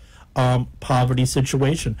support. Poverty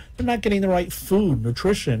situation. They're not getting the right food,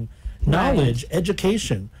 nutrition, knowledge,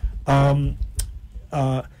 education. And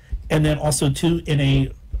then also, too, in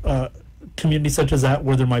a community such as that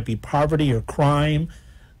where there might be poverty or crime,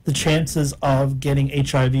 the chances of getting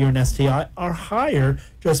HIV or an STI are higher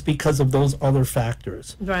just because of those other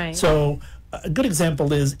factors. Right. So a good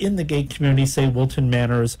example is in the gay community, say Wilton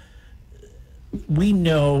Manors, we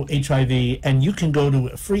know HIV, and you can go to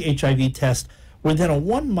a free HIV test. Within a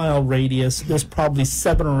 1 mile radius, there's probably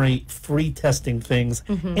 7 or 8 free testing things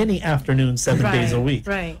any afternoon, 7 days a week.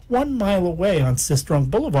 Right. 1 mile away on Sistrunk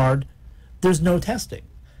Boulevard, there's no testing.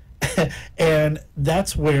 And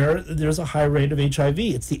that's where there's a high rate of HIV.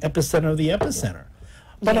 It's the epicenter of the epicenter.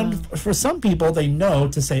 But for some people, they know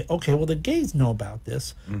to say, okay, well, the gays know about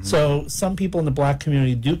this. So some people in the black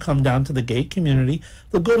community do come down to the gay community.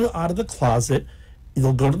 They'll go out of the closet.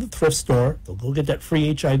 They'll go to the thrift store. They'll go get that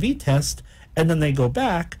free HIV test. And then they go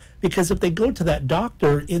back, because if they go to that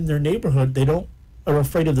doctor in their neighborhood, they are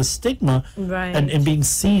afraid of the stigma and being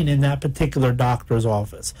seen in that particular doctor's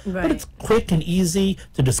office. But it's quick and easy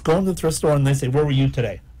to just go in the thrift store and they say, where were you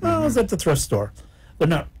today? Well, I was at the thrift store. They're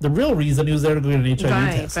not the real reason he was there to go get an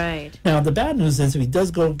HIV test. Now, the bad news is if he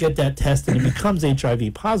does go get that test and he becomes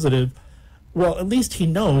HIV positive, well, at least he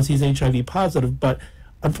knows he's HIV positive. But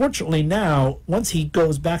unfortunately now, once he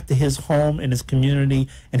goes back to his home and his community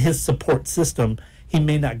and his support system, he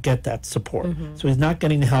may not get that support. So he's not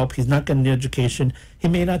getting the help. He's not getting the education. He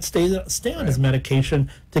may not stay on his medication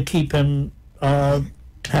to keep him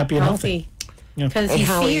happy and healthy. Because he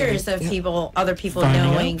fears of other people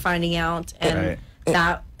finding out, and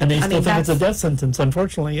that. And they still think it's a death sentence,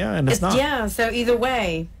 unfortunately, and it's not. Yeah, so either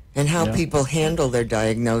way. And how people handle their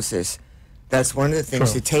diagnosis. That's one of the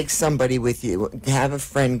things, to take somebody with you, to have a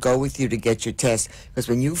friend go with you to get your test. Because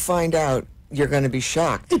when you find out, you're going to be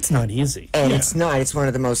shocked. It's not easy. And it's not. It's one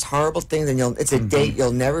of the most horrible things, and it's a date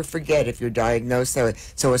you'll never forget if you're diagnosed that way.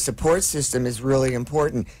 So a support system is really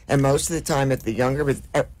important. And most of the time, if the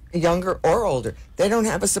younger or older, they don't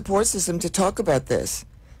have a support system to talk about this.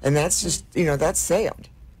 And that's just, that's sad.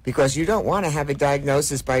 Because you don't want to have a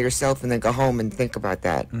diagnosis by yourself and then go home and think about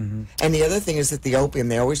that. And the other thing is that the opium,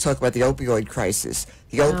 they always talk about the opioid crisis,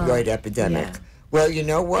 the opioid epidemic. Well, you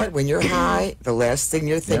know what? When you're high, the last thing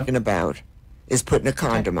you're thinking about is putting a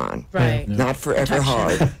condom on. Not forever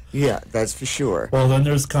hard. Yeah, that's for sure. Well, then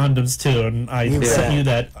there's condoms too, and I sent you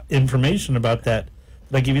that information about that.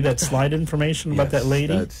 Did I give you that slide information about that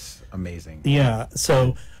lady? That's amazing. Yeah,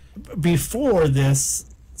 so before this,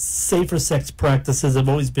 safer sex practices have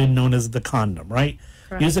always been known as the condom, right?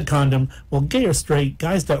 Use a condom. Well, gay or straight,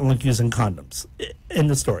 guys don't like using condoms. In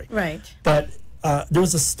the story. But there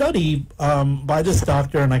was a study by this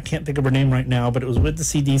doctor, and I can't think of her name right now, but it was with the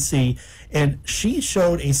CDC, and she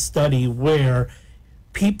showed a study where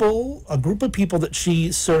a group of people that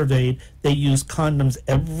she surveyed, they used condoms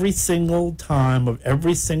every single time of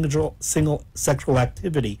every single sexual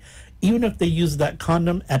activity. Even if they used that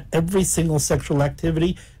condom at every single sexual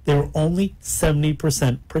activity, they were only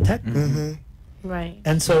 70% protected.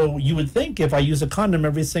 And so you would think if I use a condom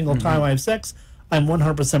every single time I have sex, I'm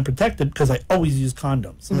 100% protected because I always use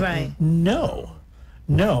condoms.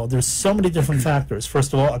 No, there's so many different factors.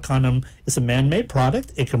 First of all, a condom is a man-made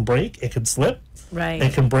product. It can break, it can slip,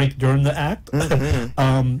 it can break during the act.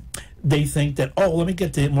 They think that, let me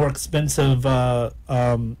get the more expensive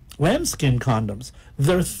lambskin condoms.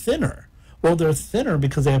 They're thinner. Well, they're thinner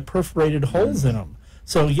because they have perforated holes in them.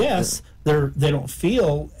 So yes, they don't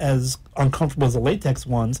feel as uncomfortable as the latex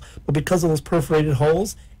ones, but because of those perforated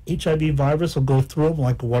holes, HIV virus will go through them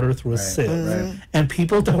like water through a sieve. And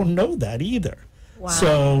people don't know that either.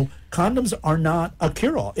 So condoms are not a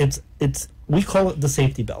cure-all. We call it the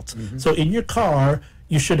safety belts. So in your car,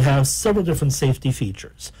 you should have several different safety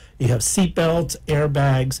features. You have seat belts,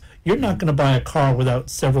 airbags. You're not going to buy a car without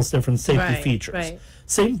several different safety features.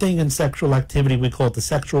 Same thing in sexual activity. We call it the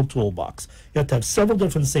sexual toolbox. You have to have several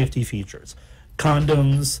different safety features.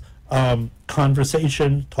 Condoms,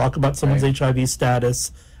 conversation, talk about someone's HIV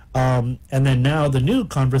status, and then now the new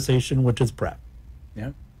conversation, which is PrEP.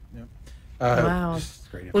 Wow.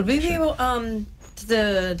 Would we be able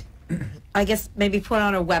to, I guess, maybe put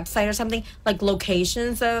on a website or something, like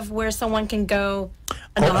locations of where someone can go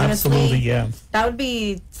anonymously. absolutely, yeah. That would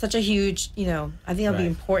be such a huge, I think that would be Right.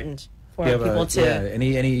 important for Do you have people to.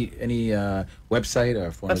 any website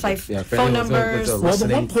or phone, Website, for phone anyone numbers. that's Well, the one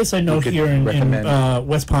listening, place I know you could here in recommend?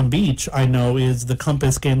 West Palm Beach, I know, is the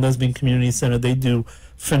Compass Gay and Lesbian Community Center. They do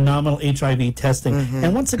phenomenal HIV testing.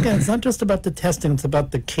 And once again, it's not just about the testing, it's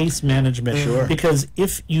about the case management. Sure. Because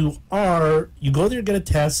if you go there, get a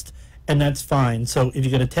test, and that's fine. So if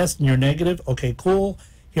you get a test and you're negative, okay, cool.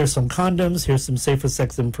 Here's some condoms, here's some safer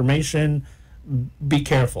sex information. Be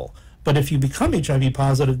careful. But if you become HIV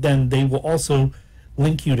positive, then they will also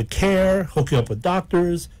link you to care, hook you up with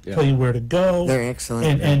doctors, tell you where to go. They're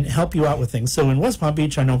excellent. And help you out with things. So in West Palm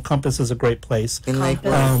Beach, I know Compass is a great place. In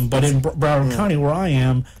Lakewood. But in Broward County, where I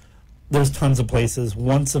am, there's tons of places.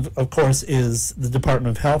 Once, of course, is the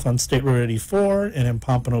Department of Health on State Road 84 and in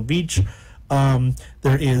Pompano Beach.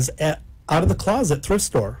 There is Out of the Closet thrift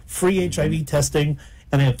store, free HIV testing,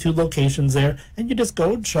 and they have 2 locations there. And you just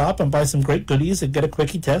go and shop and buy some great goodies and get a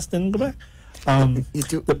quickie test and go back. You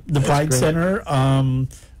do. The Pride Center, The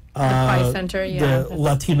Pride Center, yeah. the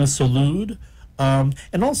Latino Salud.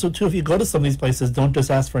 And also, too, if you go to some of these places, don't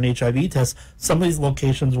just ask for an HIV test. Some of these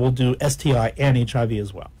locations will do STI and HIV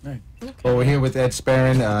as well. Right. Well, we're here with Ed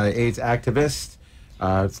Sparan, AIDS activist.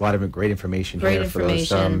 It's a lot of great information Great here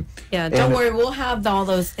information. for those. Yeah, and- don't worry. We'll have all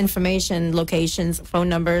those information, locations, phone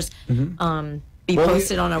numbers, be Well,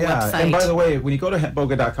 posted on our website. And by the way, when you go to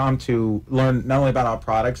hempboca.com to learn not only about our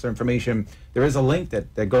products or information, there is a link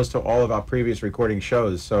that goes to all of our previous recording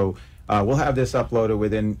shows. So we'll have this uploaded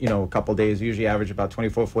within a couple days, usually average about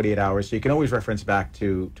 24, 48 hours. So you can always reference back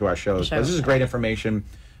to our shows. This is great information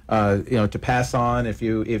to pass on if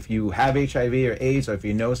you have HIV or AIDS, or if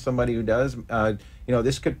you know somebody who does.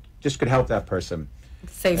 This could help that person.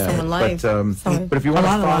 Save someone's life. But if you want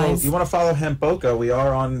to follow Hemp Boca, we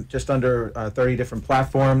are on just under 30 different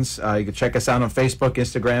platforms. You can check us out on Facebook,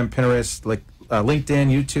 Instagram, Pinterest, LinkedIn,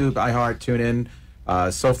 YouTube, iHeart, TuneIn,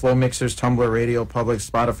 SoFlo Mixers, Tumblr, Radio Public,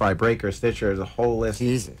 Spotify, Breaker, Stitcher. There's a whole list.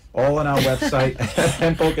 Jesus. All on our website,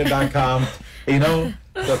 hempboca.com.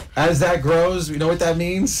 As that grows, you know what that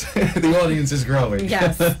means? The audience is growing.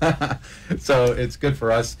 Yes. So it's good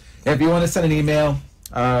for us. And if you want to send an email,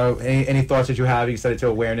 any thoughts that you have, you can send it to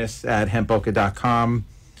awareness@hempboca.com.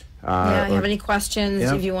 You have any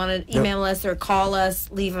questions, if you want to email us or call us,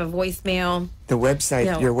 leave a voicemail. The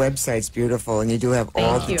website, your website's beautiful, and you do have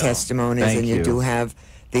all the testimonies, and you do have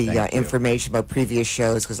the information about previous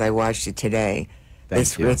shows, because I watched it today.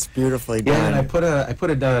 It's beautifully done. Yeah, and I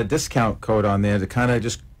put a discount code on there to kind of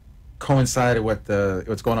just coincide with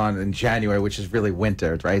what's going on in January, which is really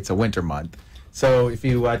winter, right? It's a winter month. So if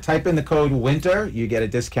you type in the code WINTER, you get a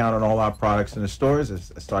discount on all our products in the stores. It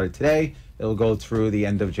started today. It'll go through the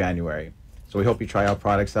end of January. So we hope you try our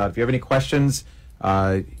products out. If you have any questions,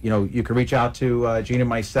 you can reach out to Gene and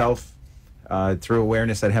myself through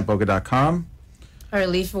awareness@hempboca.com. Or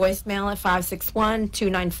leave voicemail at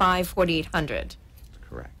 561-295-4800.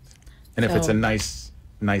 Correct. And if it's a nice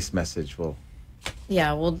message, we'll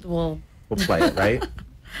play it, right?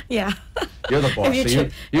 Yeah. You're the boss.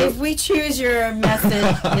 If we choose your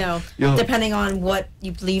message, depending on what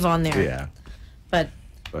you leave on there. Yeah. But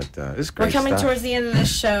it's great. We're coming stuff. towards the end of the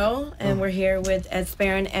show, and we're here with Ed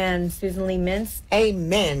Sparan and Susan Lee Mintz.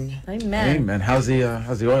 Amen. Amen. How's the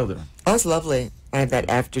oil doing? Oh, it's lovely. I have that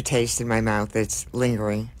aftertaste in my mouth that's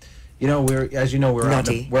lingering. We're out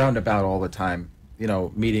Nutty. we're out and about all the time.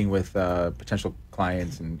 Meeting with potential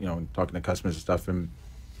clients and talking to customers and stuff,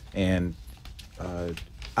 and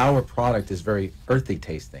our product is very earthy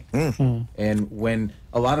tasting. And when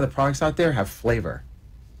a lot of the products out there have flavor,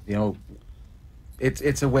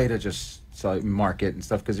 it's a way to just market and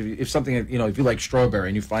stuff. Because if something, if you like strawberry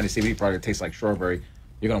and you find a CBD product that tastes like strawberry,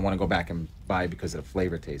 you're gonna want to go back and buy because of the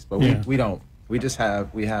flavor taste. But we don't. We have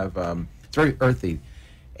it's very earthy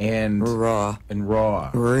and raw.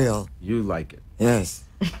 Real. You like it. Yes.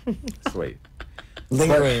 Sweet.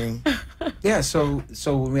 Lingering. Yeah, so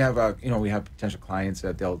when we have we have potential clients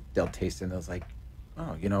that they'll taste it and they'll like,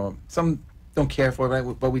 some don't care for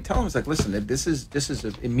it, but we tell them, it's like, listen, this is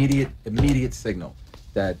an immediate signal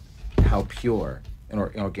that how pure and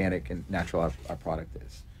organic and natural our product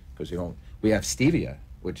is, because we have stevia,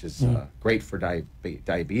 which is great for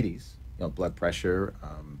diabetes, blood pressure,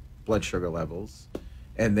 blood sugar levels,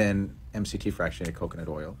 and then MCT fractionated coconut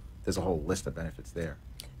oil. There's a whole list of benefits there.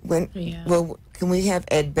 Well, can we have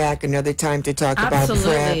Ed back another time to talk about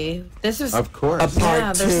Absolutely. PrEP? This is of course a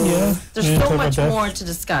part two. There's so much more to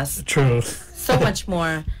discuss. True. So much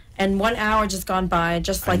more. And 1 hour just gone by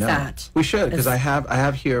just like that. We should, because I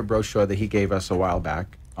have here a brochure that he gave us a while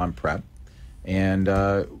back on PrEP, and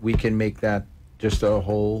we can make that just a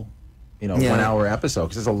whole 1 hour episode,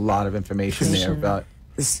 because there's a lot of information there about.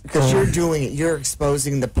 Because you're doing it, you're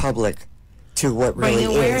exposing the public to what really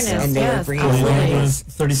Bring is, awareness, and they're yes, bringing absolutely. awareness.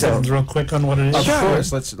 30 seconds real quick on what it is. Of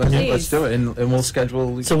course, let's do it, and we'll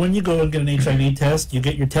schedule. So when you go and get an HIV test, you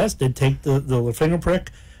get your test, they take the finger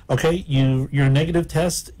prick. Okay, your negative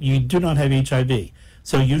test, you do not have HIV.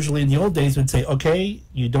 So usually in the old days, we'd say, okay,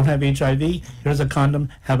 you don't have HIV, here's a condom,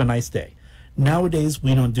 have a nice day. Nowadays,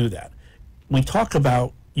 we don't do that. We talk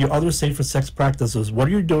about your other safer sex practices, what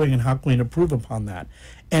are you doing and how can we improve upon that?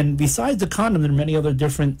 And besides the condom, there are many other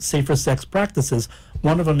different safer sex practices.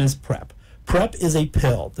 One of them is PrEP. PrEP is a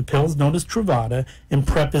pill. The pill is known as Truvada, and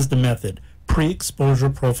PrEP is the method, pre-exposure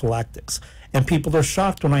prophylactics. And people are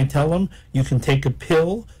shocked when I tell them you can take a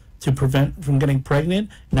pill to prevent from getting pregnant.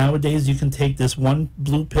 Nowadays, you can take this one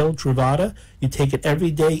blue pill, Truvada. You take it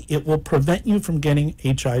every day. It will prevent you from getting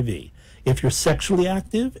HIV. If you're sexually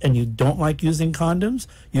active and you don't like using condoms,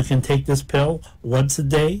 you can take this pill once a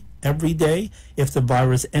day, every day. If the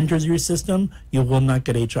virus enters your system, you will not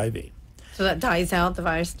get HIV. So that dies out, the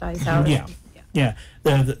virus dies out? Yeah.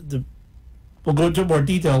 We'll go into more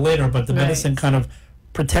detail later, but the medicine kind of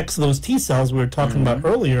protects those T cells we were talking about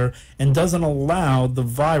earlier and doesn't allow the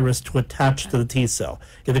virus to attach to the T cell.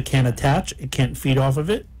 If it can't attach, it can't feed off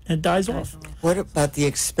of it, and it dies off. What about the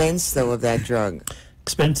expense, though, of that drug?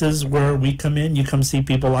 Expenses where we come in, you come see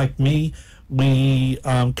people like me. We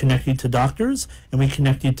connect you to doctors, and we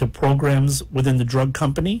connect you to programs within the drug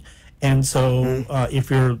company. And so if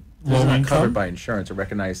you're low income, covered by insurance or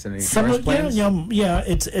recognized in any insurance plans?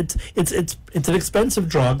 It's an expensive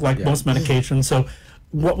drug, like most medications. So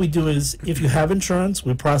what we do is, if you have insurance,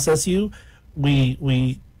 we process you.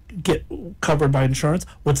 We get covered by insurance.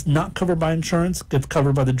 What's not covered by insurance gets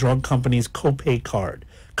covered by the drug company's copay card.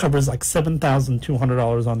 Covers like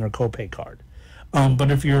 $7,200 on their copay card.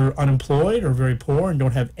 But if you're unemployed or very poor and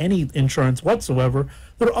don't have any insurance whatsoever,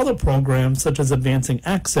 there are other programs such as Advancing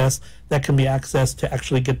Access that can be accessed to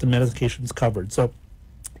actually get the medications covered. So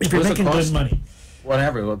if you're making good money.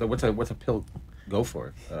 Whatever. What's a pill go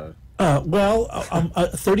for? A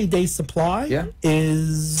 30-day supply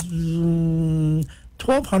is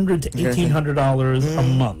 $1,200 to $1,800 a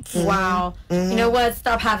month. Wow. You know what?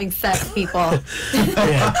 Stop having sex, people.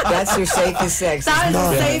 That's your safest sex. That is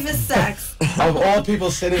the safest sex. Of all people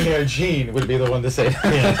sitting here, Gene would be the one to say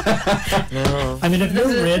that. No. I mean, if you're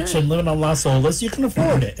rich and living on Las Olas, you can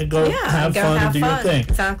afford it and go have fun and do your thing.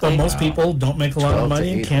 Exactly. But most people don't make a lot of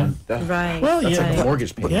money and can't. Right. Well, That's yeah, like a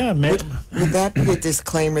mortgage payment. Yeah, Would that be a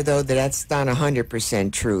disclaimer, though, that that's not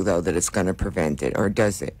 100% true, though, that it's going to prevent it, or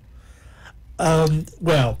does it?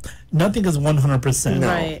 Well, nothing is 100%. No.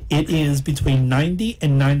 Right. It is between 90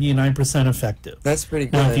 and 99% effective. That's pretty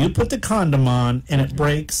good. Now, if you put the condom on and it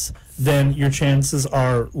breaks, then your chances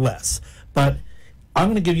are less. But I'm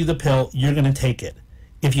going to give you the pill. You're going to take it.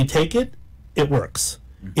 If you take it, it works.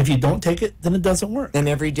 If you don't take it, then it doesn't work. And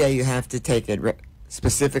every day you have to take it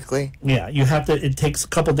specifically? Yeah, you have to. It takes a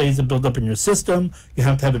couple days to build up in your system. You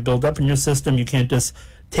have to have it build up in your system. You can't just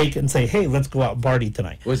take it and say, hey, let's go out and party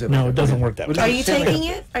tonight. No, it doesn't work that way. Are you taking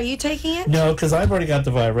it? Are you taking it? No, because I've already got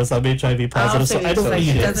the virus. I'm HIV positive, so I don't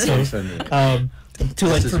need it. So, too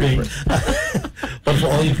late for me. But for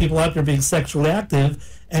all you people out there being sexually active,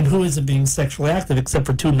 and who isn't being sexually active except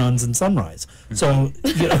for two nuns in Sunrise? So,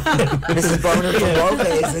 you know. Mrs. Boner for Boca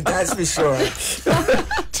isn't, that's for sure.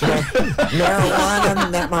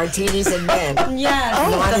 Marijuana, martinis, and men.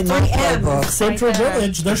 Yes. Not in my playbook. Central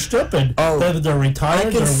Village, they're stripping. Oh, they're retired,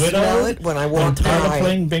 I can they're smell widowed. it when I walk they're tired by. of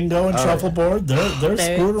playing bingo and shuffleboard. They're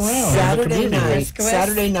screwed around.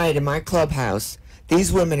 Saturday night in my clubhouse,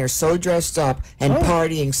 these women are so dressed up and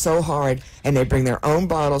partying so hard, and they bring their own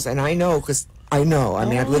bottles, and I know, because I know. I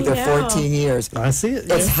mean, I've lived there 14 years. I see it.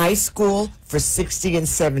 It's high school for 60 and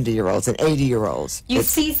 70-year-olds and 80-year-olds. You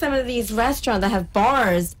see some of these restaurants that have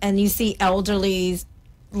bars, and you see elderly,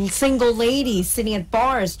 single ladies sitting at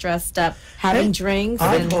bars dressed up, having drinks.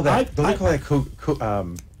 Don't And they call that cougar?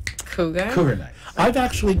 cougar night? I've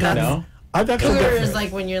actually got. No? Cougar is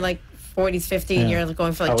like when you're like 40s, 50s, and you're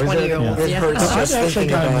going for like 20-year-olds. It hurts I've just actually thinking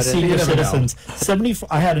gotten about it. senior You never know. citizens. 74.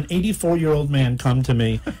 I had an 84-year-old man come to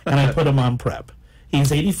me, and I put him on PrEP.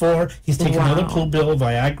 He's 84. He's taking another cool bill of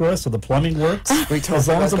Viagra, so the plumbing works. As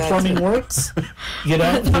long as the plumbing works, you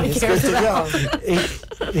know, It's good to go.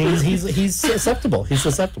 he's susceptible. He's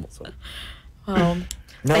susceptible. So. No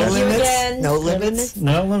Thank you limits. again. No limits.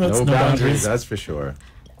 No limits. No No boundaries, boundaries. that's for sure.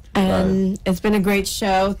 And it's been a great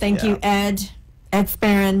show. Thank you, Ed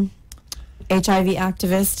Sparan. HIV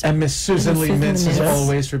activist. And Miss Susan Lee Mintz, as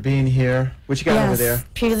always, for being here. What you got over there?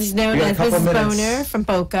 Previously known You got a as couple Mrs. minutes. Boner from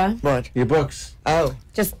Boca. What? Your books. Oh.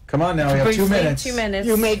 Just Come on now, we have 2 briefly, minutes. 2 minutes.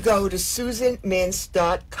 You may go to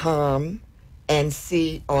susanmintz.com and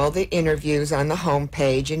see all the interviews on the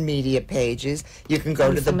homepage and media pages. You can go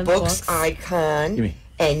And to the some of the books books. icon, Gimme.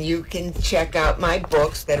 and you can check out my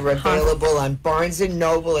books that are available on Barnes &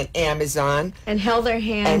 Noble and Amazon. And held their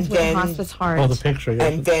hands And with then- hospice heart. Oh, the picture. Yeah.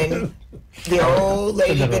 And then the old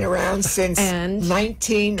lady been around since And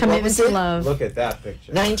 19... what Commitment was to it? Love. Look at that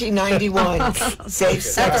picture. 1991. Safe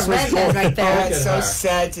sex That's a was redhead born. right there. Oh, it's so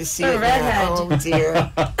sad to see A it now. redhead. Oh,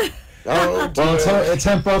 dear. Oh, dear. Well, it's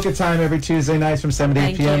Hemp Boca time every Tuesday nights from 7 to 8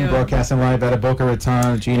 Thank p.m. you. Broadcasting live out of Boca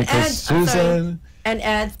Raton. Gina, Chris, Ed, I'm sorry. Susan. And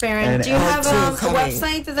Ed Sparan. And Do you Ed have too, a coming.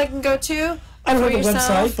 website that they can go to? I don't for have a yourself?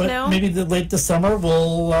 website, but No? maybe late this summer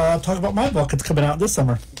we'll talk about my book. It's coming out this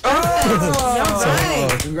summer. All Oh,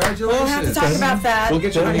 right. congratulations. We'll have to talk about that. We'll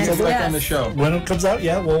get you ready to Yes. go back on the show. When it comes out,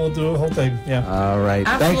 yeah, we'll do a whole thing. Yeah. All right.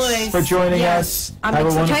 Absolutely. Thanks for joining Yes. us. Have a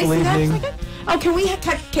wonderful can I see that evening. for a second? Oh, can we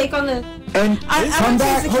cut cake on the... And I come want to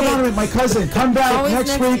back. taste the Hold on a cake. minute. My cousin, come back Always next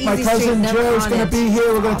next week. My Easy cousin Street, never Joe's on going it. to be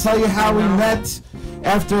here. We're going to tell you how we I know. met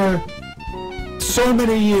after so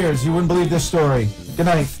many years. You wouldn't believe this story. Good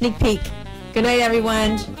night. Sneak peek. Good night,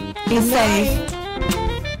 everyone. Be safe.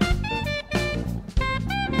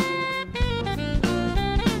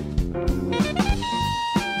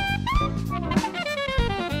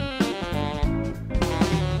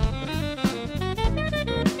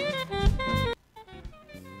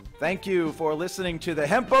 Thank you for listening to the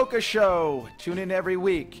Hemp Boca Show. Tune in every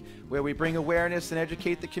week where we bring awareness and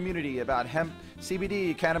educate the community about hemp,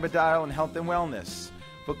 CBD, cannabidiol, and health and wellness.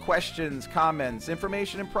 For questions, comments,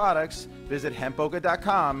 information, and products, visit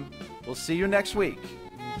hempboca.com. We'll see you next week.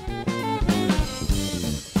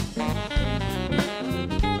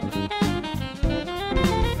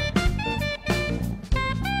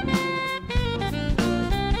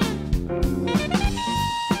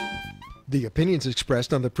 The opinions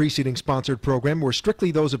expressed on the preceding sponsored program were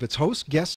strictly those of its hosts, guests,